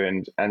exposed to.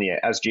 And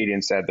as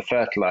Julian said, the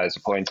fertilizer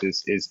point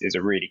is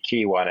a really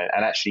key one,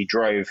 and actually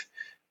drove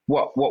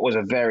what was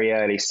a very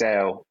early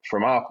sale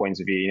from our point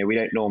of view. We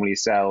don't normally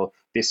sell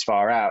this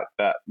far out,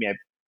 but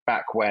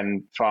back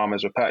when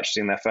farmers were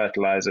purchasing their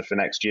fertilizer for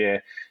next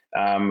year,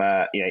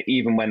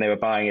 even when they were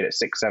buying it at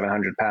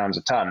 £600-700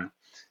 a ton,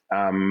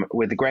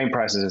 with the grain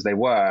prices as they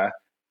were,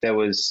 there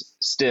was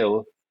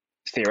still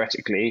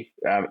theoretically,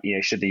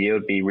 should the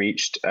yield be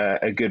reached,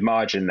 a good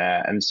margin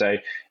there. And so,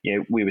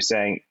 we were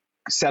saying,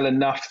 sell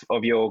enough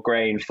of your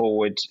grain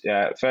forward,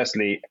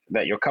 firstly,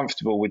 that you're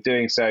comfortable with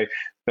doing so,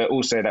 but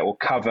also that will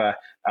cover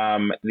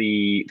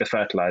the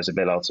fertilizer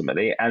bill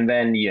ultimately. And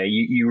then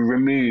you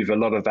remove a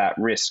lot of that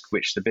risk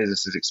which the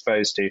business is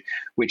exposed to,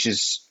 which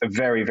is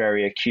very,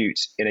 very acute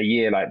in a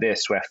year like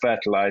this where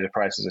fertilizer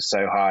prices are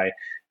so high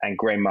and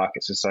grain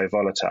markets are so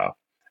volatile.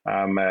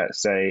 And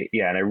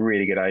a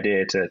really good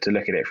idea to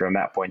look at it from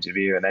that point of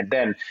view. And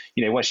then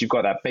once you've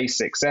got that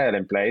basic sale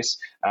in place,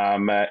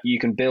 you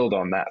can build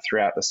on that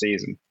throughout the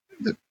season.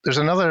 There's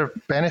another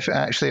benefit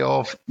actually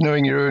of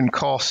knowing your own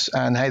costs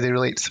and how they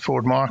relate to the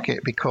forward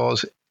market,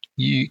 because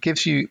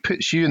puts you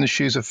in the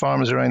shoes of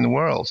farmers around the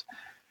world.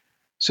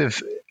 So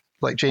if,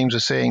 like James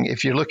was saying,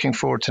 if you're looking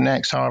forward to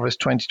next harvest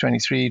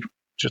 2023,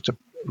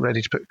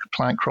 ready to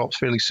plant crops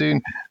fairly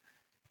soon,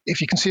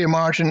 if you can see a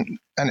margin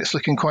and it's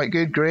looking quite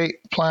good, great,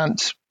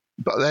 plant,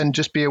 but then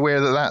just be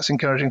aware that that's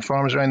encouraging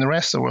farmers around the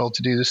rest of the world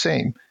to do the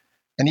same.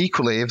 And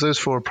equally, if those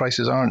forward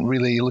prices aren't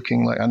really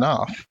looking like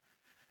enough,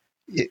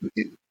 it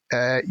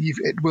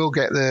will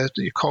get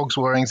your cogs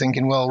worrying,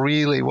 thinking, well,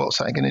 really, what's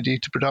that going to do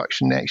to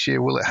production next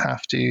year? Will it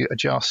have to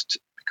adjust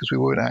because we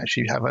won't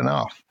actually have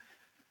enough?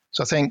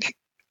 So I think,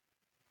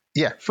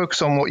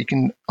 focus on what you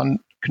can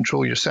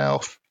control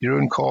yourself, your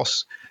own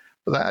costs.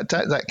 But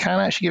that can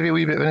actually give you a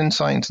wee bit of an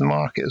insight into the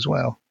market as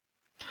well.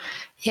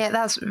 Yeah,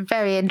 that's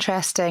very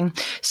interesting.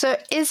 So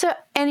is there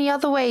any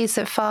other ways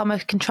that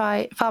farmers can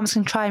try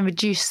and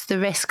reduce the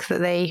risk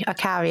that they are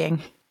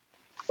carrying?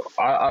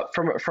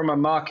 From a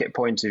market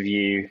point of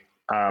view,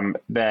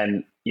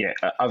 then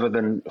other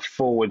than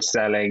forward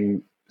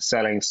selling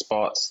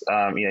spots,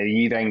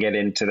 you then get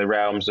into the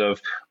realms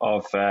of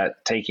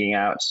taking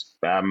out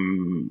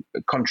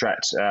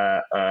contract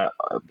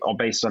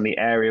based on the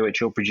area which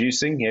you're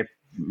producing.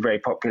 Very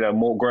popular,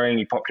 more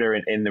growingly popular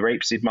in the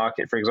rapeseed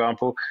market, for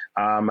example.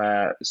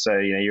 So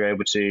you're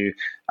able to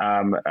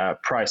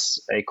price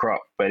a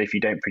crop, but if you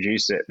don't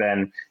produce it,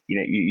 then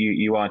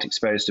you aren't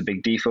exposed to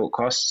big default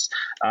costs.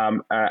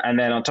 And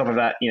then on top of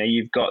that,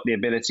 you've got the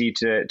ability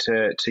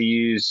to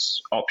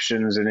use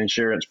options and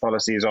insurance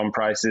policies on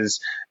prices,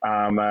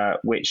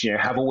 which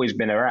have always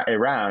been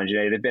around.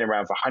 They've been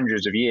around for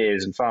hundreds of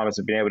years, and farmers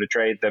have been able to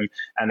trade them,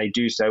 and they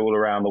do so all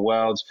around the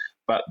world.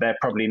 But they're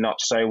probably not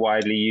so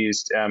widely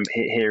used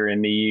here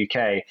in the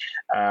UK.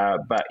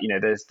 But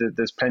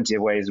there's plenty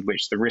of ways in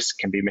which the risk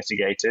can be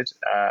mitigated.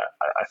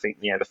 I think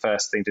the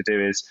first thing to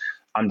do is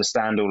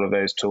understand all of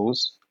those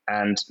tools,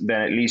 and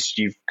then at least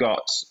you've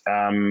got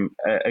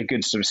a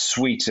good sort of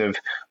suite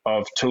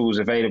of tools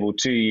available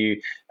to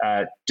you,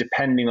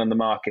 depending on the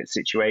market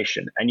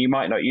situation. And you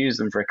might not use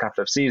them for a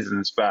couple of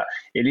seasons, but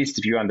at least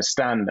if you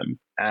understand them,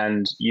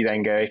 and you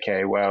then go,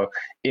 okay, well,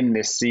 in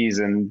this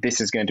season, this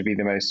is going to be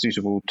the most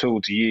suitable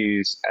tool to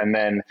use, and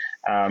then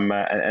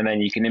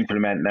you can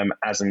implement them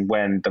as and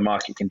when the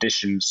market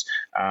conditions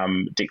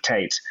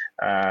dictate.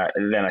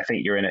 Then I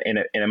think you're in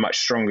a much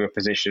stronger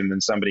position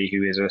than somebody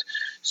who is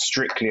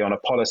strictly on a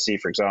policy,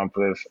 for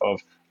example,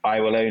 of I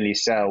will only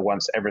sell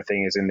once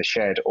everything is in the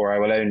shed, or I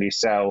will only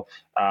sell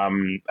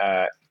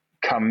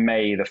come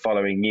May the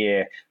following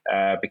year,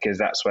 because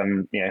that's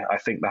when I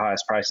think the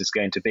highest price is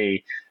going to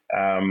be.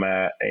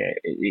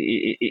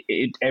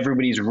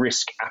 Everybody's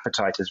risk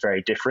appetite is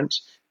very different,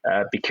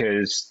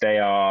 because they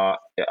are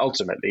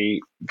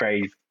ultimately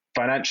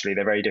financially,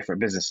 they're very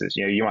different businesses.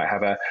 You might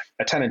have a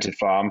tenanted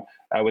farm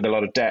with a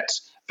lot of debt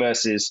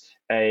versus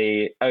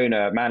a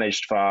owner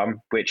managed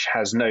farm which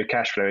has no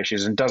cash flow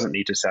issues and doesn't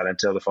need to sell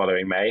until the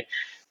following May,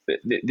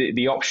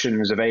 the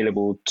options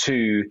available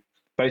to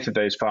both of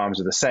those farms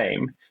are the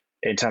same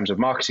in terms of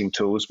marketing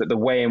tools, but the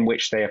way in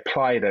which they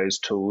apply those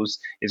tools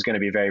is going to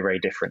be very, very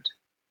different.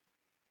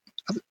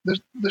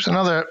 There's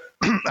another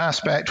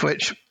aspect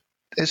which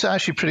is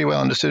actually pretty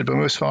well understood by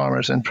most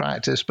farmers in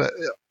practice, but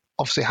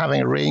obviously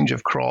having a range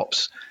of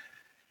crops,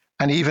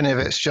 and even if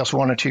it's just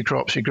one or two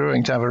crops you're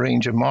growing, to have a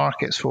range of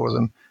markets for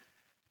them,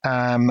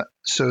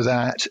 so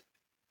that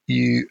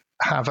you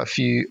have a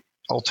few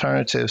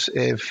alternatives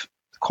if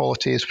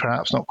quality is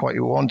perhaps not quite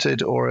you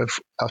wanted, or if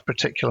a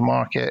particular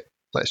market,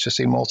 let's just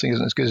say malting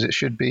isn't as good as it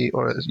should be,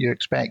 or as you're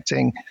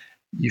expecting,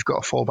 you've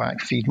got a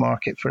fallback feed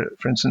market, for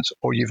instance,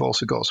 or you've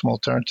also got some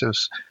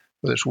alternatives,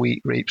 whether it's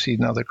wheat, rapeseed,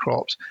 and other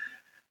crops.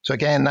 So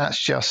again,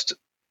 that's just,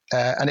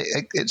 and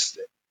it's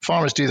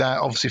farmers do that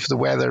obviously for the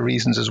weather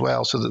reasons as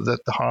well, so that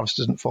the harvest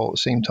doesn't fall at the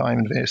same time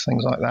and various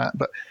things like that.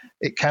 But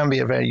it can be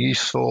a very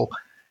useful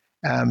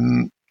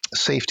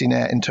safety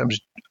net in terms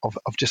of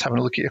just having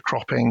a look at your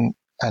cropping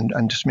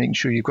and just making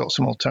sure you've got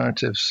some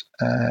alternatives,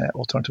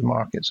 alternative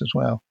markets as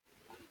well.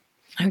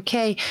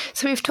 Okay,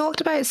 so we've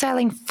talked about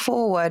selling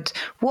forward.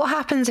 What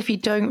happens if you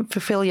don't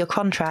fulfill your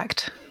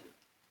contract?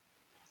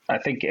 I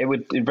think it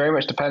very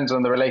much depends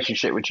on the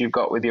relationship which you've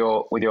got with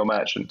your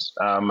merchants.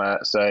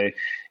 So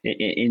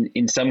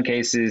in some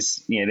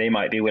cases, they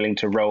might be willing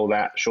to roll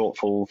that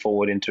shortfall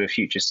forward into a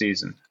future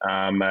season.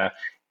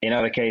 In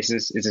other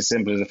cases, it's as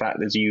simple as the fact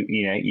that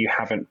you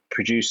haven't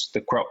produced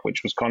the crop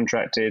which was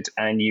contracted,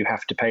 and you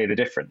have to pay the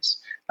difference.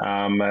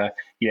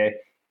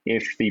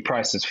 If the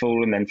price has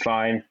fallen, then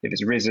fine. If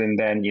it's risen,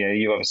 then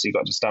you obviously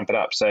got to stump it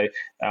up. So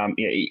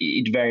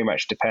it very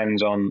much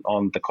depends on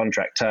the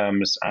contract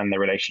terms and the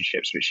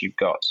relationships which you've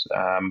got.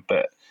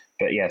 But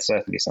yeah,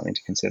 certainly something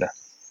to consider.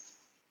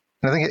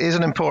 I think it is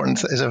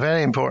a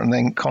very important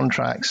thing,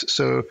 contracts.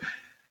 So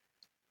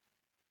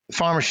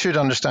farmers should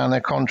understand their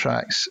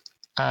contracts,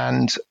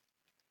 and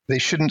they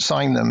shouldn't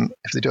sign them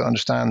if they don't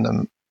understand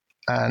them.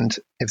 And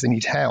if they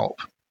need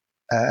help,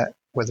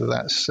 whether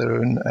that's their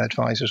own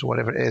advisors or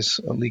whatever it is,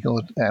 or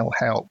legal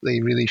help,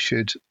 they really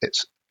should.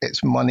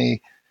 It's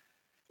money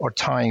or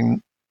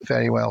time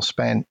very well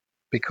spent,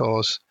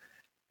 because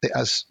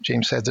as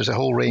James said, there's a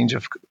whole range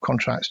of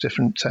contracts,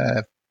 different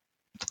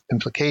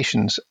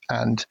implications.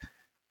 And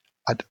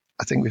I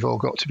think we've all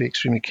got to be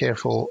extremely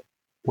careful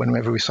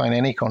whenever we sign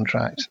any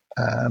contract,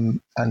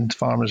 and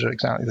farmers are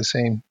exactly the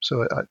same.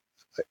 So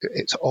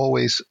it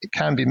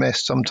can be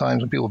missed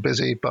sometimes when people are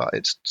busy, but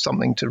it's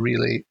something to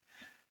really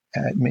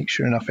make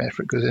sure enough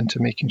effort goes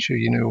into making sure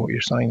you know what you're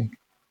signing.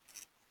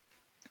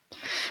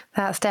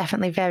 That's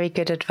definitely very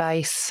good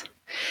advice.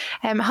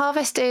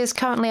 Harvest is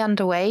currently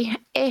underway.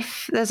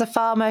 If there's a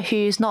farmer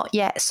who's not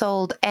yet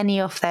sold any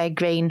of their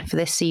grain for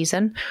this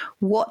season,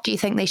 what do you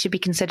think they should be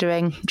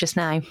considering just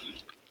now?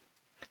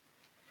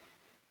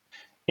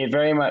 It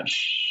very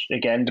much,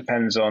 again,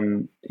 depends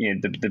on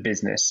the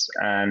business,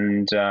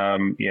 and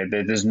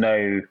there's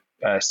no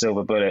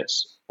silver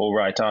bullets or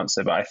right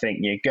answer. But I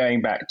think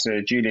going back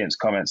to Julian's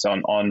comments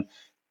on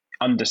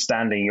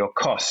understanding your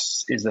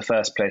costs is the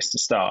first place to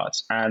start,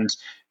 and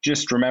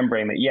just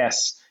remembering that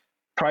yes,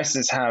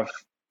 prices have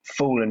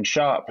fallen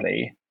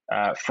sharply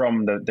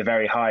from the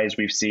very highs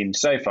we've seen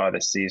so far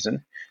this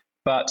season,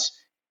 but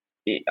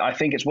I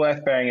think it's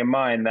worth bearing in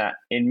mind that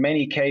in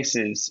many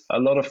cases, a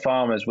lot of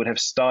farmers would have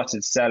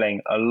started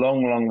selling a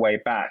long, long way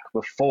back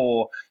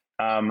before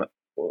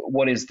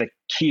what is the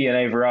key and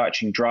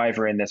overarching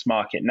driver in this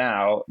market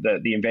now,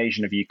 the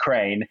invasion of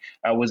Ukraine,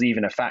 was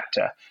even a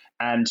factor.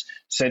 And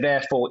so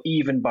therefore,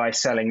 even by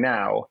selling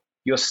now,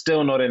 you're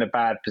still not in a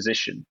bad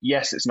position.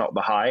 Yes, it's not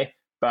the high,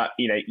 but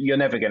you're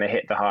never going to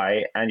hit the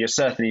high, and you're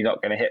certainly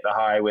not going to hit the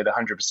high with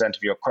 100%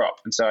 of your crop.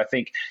 And so I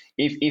think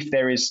if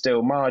there is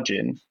still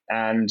margin,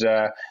 and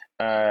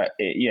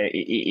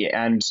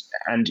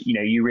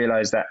you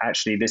realize that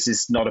actually this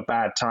is not a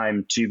bad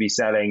time to be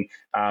selling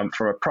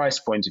from a price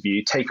point of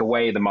view, take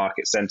away the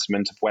market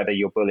sentiment of whether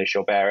you're bullish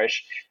or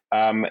bearish.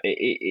 I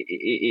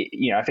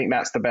think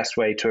that's the best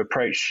way to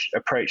approach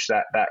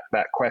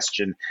that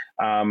question.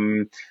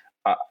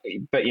 But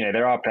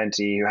there are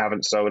plenty who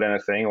haven't sold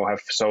anything or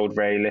have sold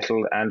very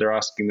little and are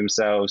asking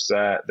themselves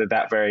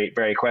that very,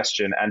 very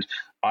question. And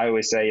I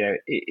always say,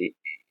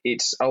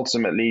 it's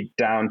ultimately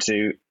down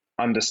to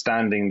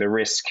understanding the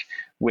risk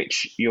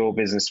which your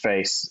business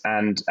face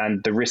and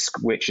the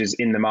risk which is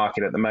in the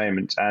market at the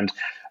moment. And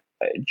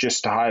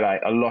just to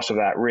highlight, a lot of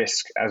that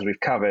risk, as we've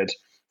covered,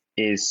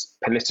 is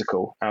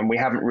political, and we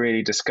haven't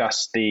really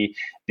discussed the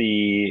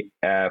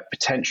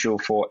potential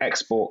for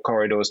export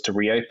corridors to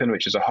reopen,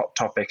 which is a hot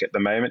topic at the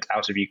moment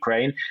out of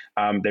Ukraine.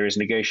 There is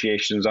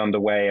negotiations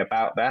underway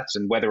about that,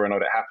 and whether or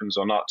not it happens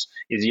or not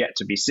is yet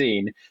to be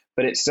seen.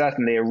 But it's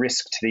certainly a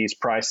risk to these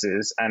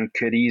prices and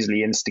could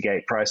easily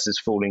instigate prices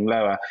falling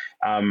lower.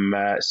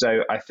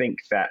 So I think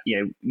that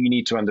you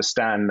need to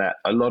understand that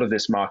a lot of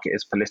this market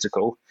is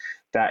political.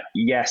 That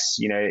yes,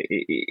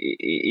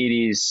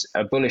 it is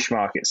a bullish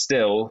market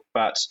still,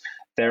 but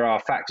there are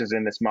factors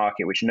in this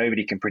market which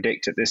nobody can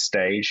predict at this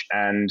stage.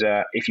 And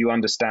if you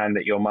understand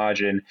that your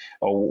margin,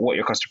 or what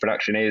your cost of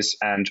production is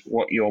and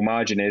what your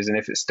margin is, and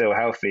if it's still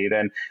healthy,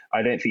 then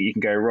I don't think you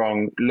can go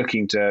wrong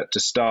looking to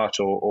start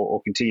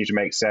or continue to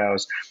make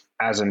sales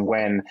as and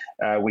when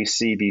we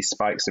see these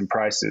spikes in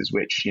prices,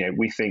 which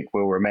we think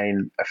will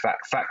remain a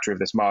factor of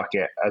this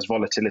market, as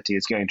volatility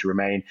is going to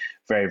remain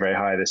very, very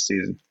high this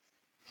season.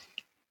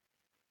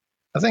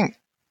 I think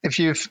if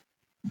you've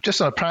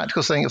just on a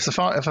practical thing, if a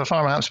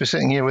farmer happens to be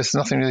sitting here with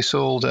nothing really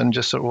sold and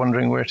just sort of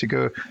wondering where to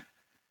go,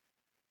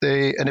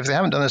 and if they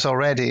haven't done this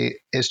already,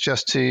 it's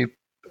just to,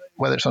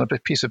 whether it's on a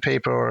piece of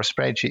paper or a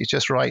spreadsheet,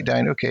 just write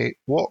down, okay,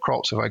 what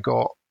crops have I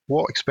got?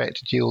 What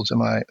expected yields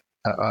am I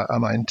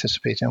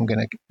anticipating I'm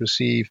going to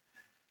receive,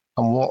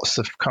 and what's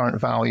the current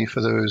value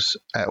for those?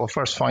 Well,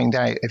 first find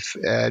out if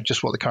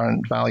just what the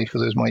current value for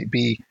those might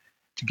be,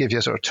 to give you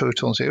a sort of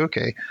total and say,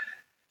 okay,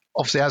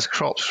 obviously as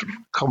crops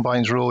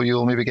combines roll,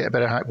 you'll maybe get a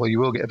better, well, you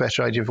will get a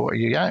better idea of what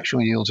your actual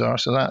yields are,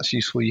 so that's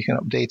useful. You can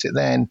update it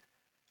then,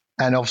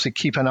 and obviously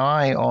keep an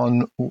eye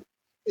on.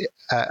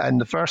 And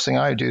the first thing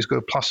I would do is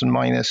go plus and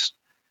minus.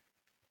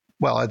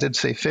 Well, I did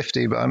say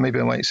 50, but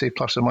maybe I might say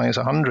plus or minus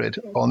 100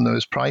 on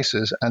those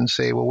prices, and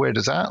say, well, where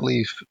does that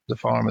leave the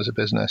farm as a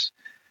business?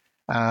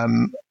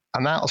 And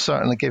that'll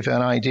certainly give you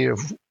an idea of,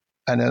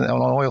 and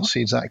on oil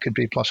seeds, that could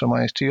be plus or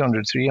minus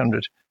 200,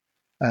 300.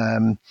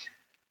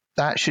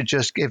 That should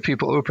just give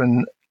people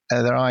open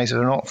their eyes if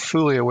they're not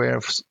fully aware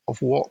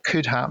of what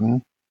could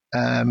happen,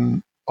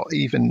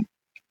 even.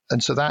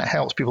 And so that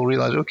helps people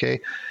realize,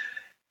 okay,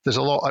 there's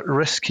a lot at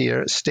risk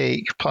here, at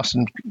stake, plus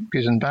and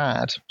good and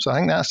bad. So I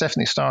think that's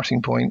definitely a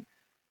starting point.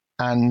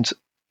 And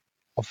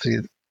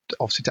obviously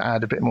to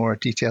add a bit more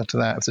detail to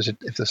that,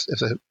 if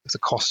the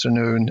costs are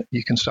known,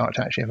 you can start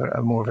to actually have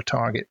a more of a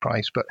target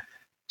price. But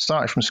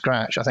starting from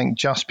scratch, I think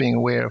just being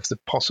aware of the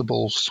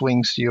possible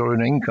swings to your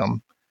own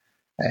income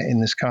in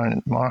this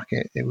current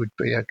market, it would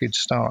be a good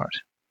start.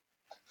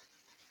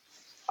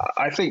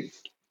 I think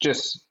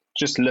just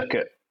look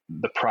at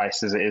the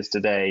price as it is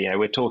today.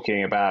 We're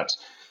talking about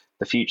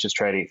the futures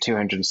trading at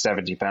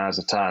 £270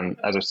 a tonne.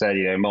 As I've said,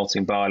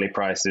 malting barley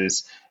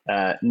prices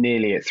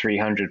nearly at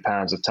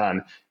 £300 a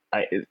tonne.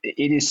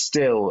 It is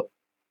still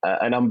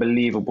an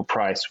unbelievable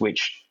price,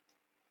 which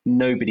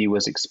nobody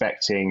was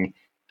expecting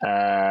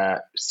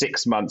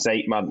 6 months,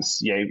 8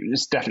 months.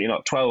 It's definitely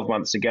not 12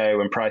 months ago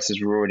when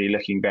prices were already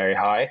looking very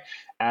high.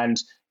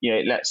 And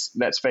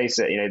let's face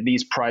it,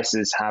 these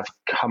prices have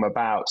come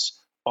about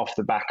off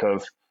the back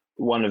of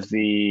one of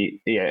the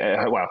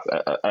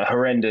a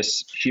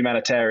horrendous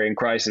humanitarian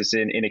crisis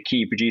in a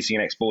key producing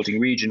and exporting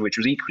region, which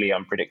was equally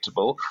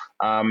unpredictable.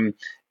 And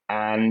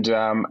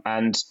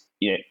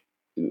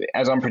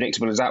as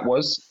unpredictable as that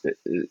was,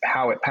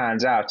 how it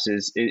pans out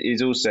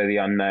is also the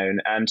unknown.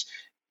 And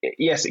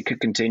yes, it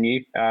could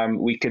continue.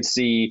 We could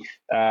see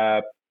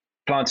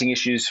planting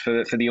issues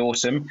for the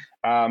autumn.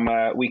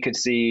 We could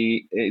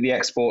see the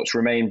exports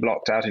remain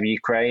blocked out of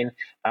Ukraine.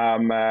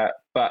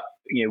 But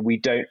we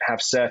don't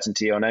have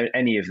certainty on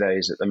any of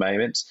those at the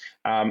moment.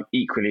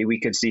 Equally, we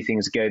could see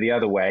things go the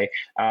other way.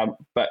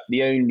 But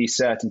the only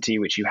certainty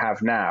which you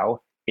have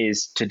now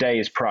is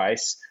today's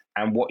price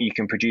and what you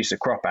can produce a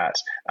crop at.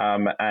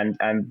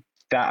 And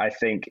that, I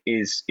think,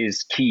 is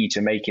key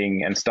to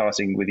making and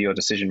starting with your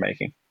decision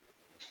making.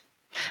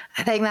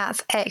 I think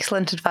that's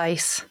excellent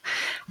advice.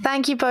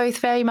 Thank you both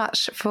very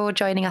much for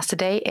joining us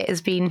today. It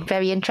has been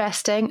very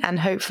interesting, and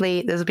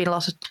hopefully there's been a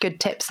lot of good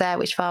tips there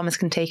which farmers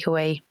can take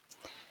away.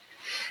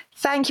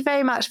 Thank you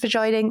very much for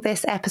joining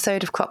this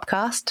episode of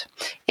Cropcast.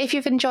 If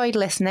you've enjoyed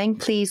listening,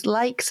 please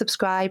like,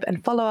 subscribe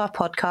and follow our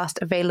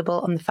podcast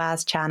available on the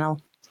FAS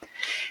channel.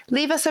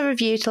 Leave us a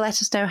review to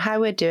let us know how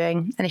we're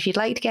doing, and if you'd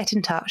like to get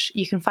in touch,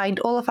 you can find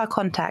all of our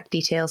contact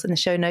details in the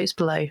show notes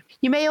below.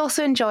 You may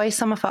also enjoy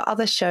some of our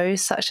other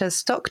shows, such as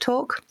Stock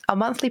Talk, our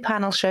monthly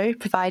panel show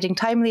providing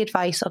timely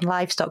advice on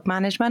livestock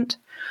management,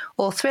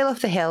 or Thrill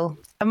of the Hill,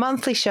 a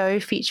monthly show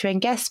featuring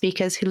guest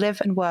speakers who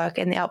live and work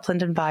in the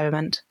upland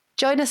environment.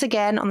 Join us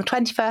again on the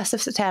 21st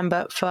of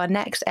September for our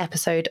next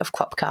episode of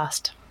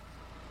Cropcast.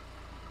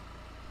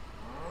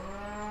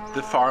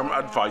 The Farm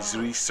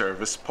Advisory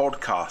Service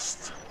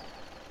Podcast.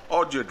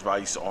 Audio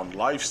advice on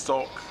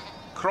livestock,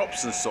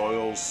 crops and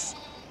soils,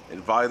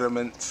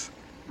 environment,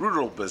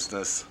 rural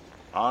business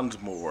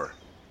and more.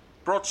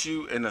 Brought to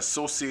you in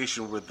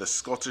association with the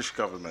Scottish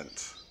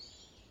Government.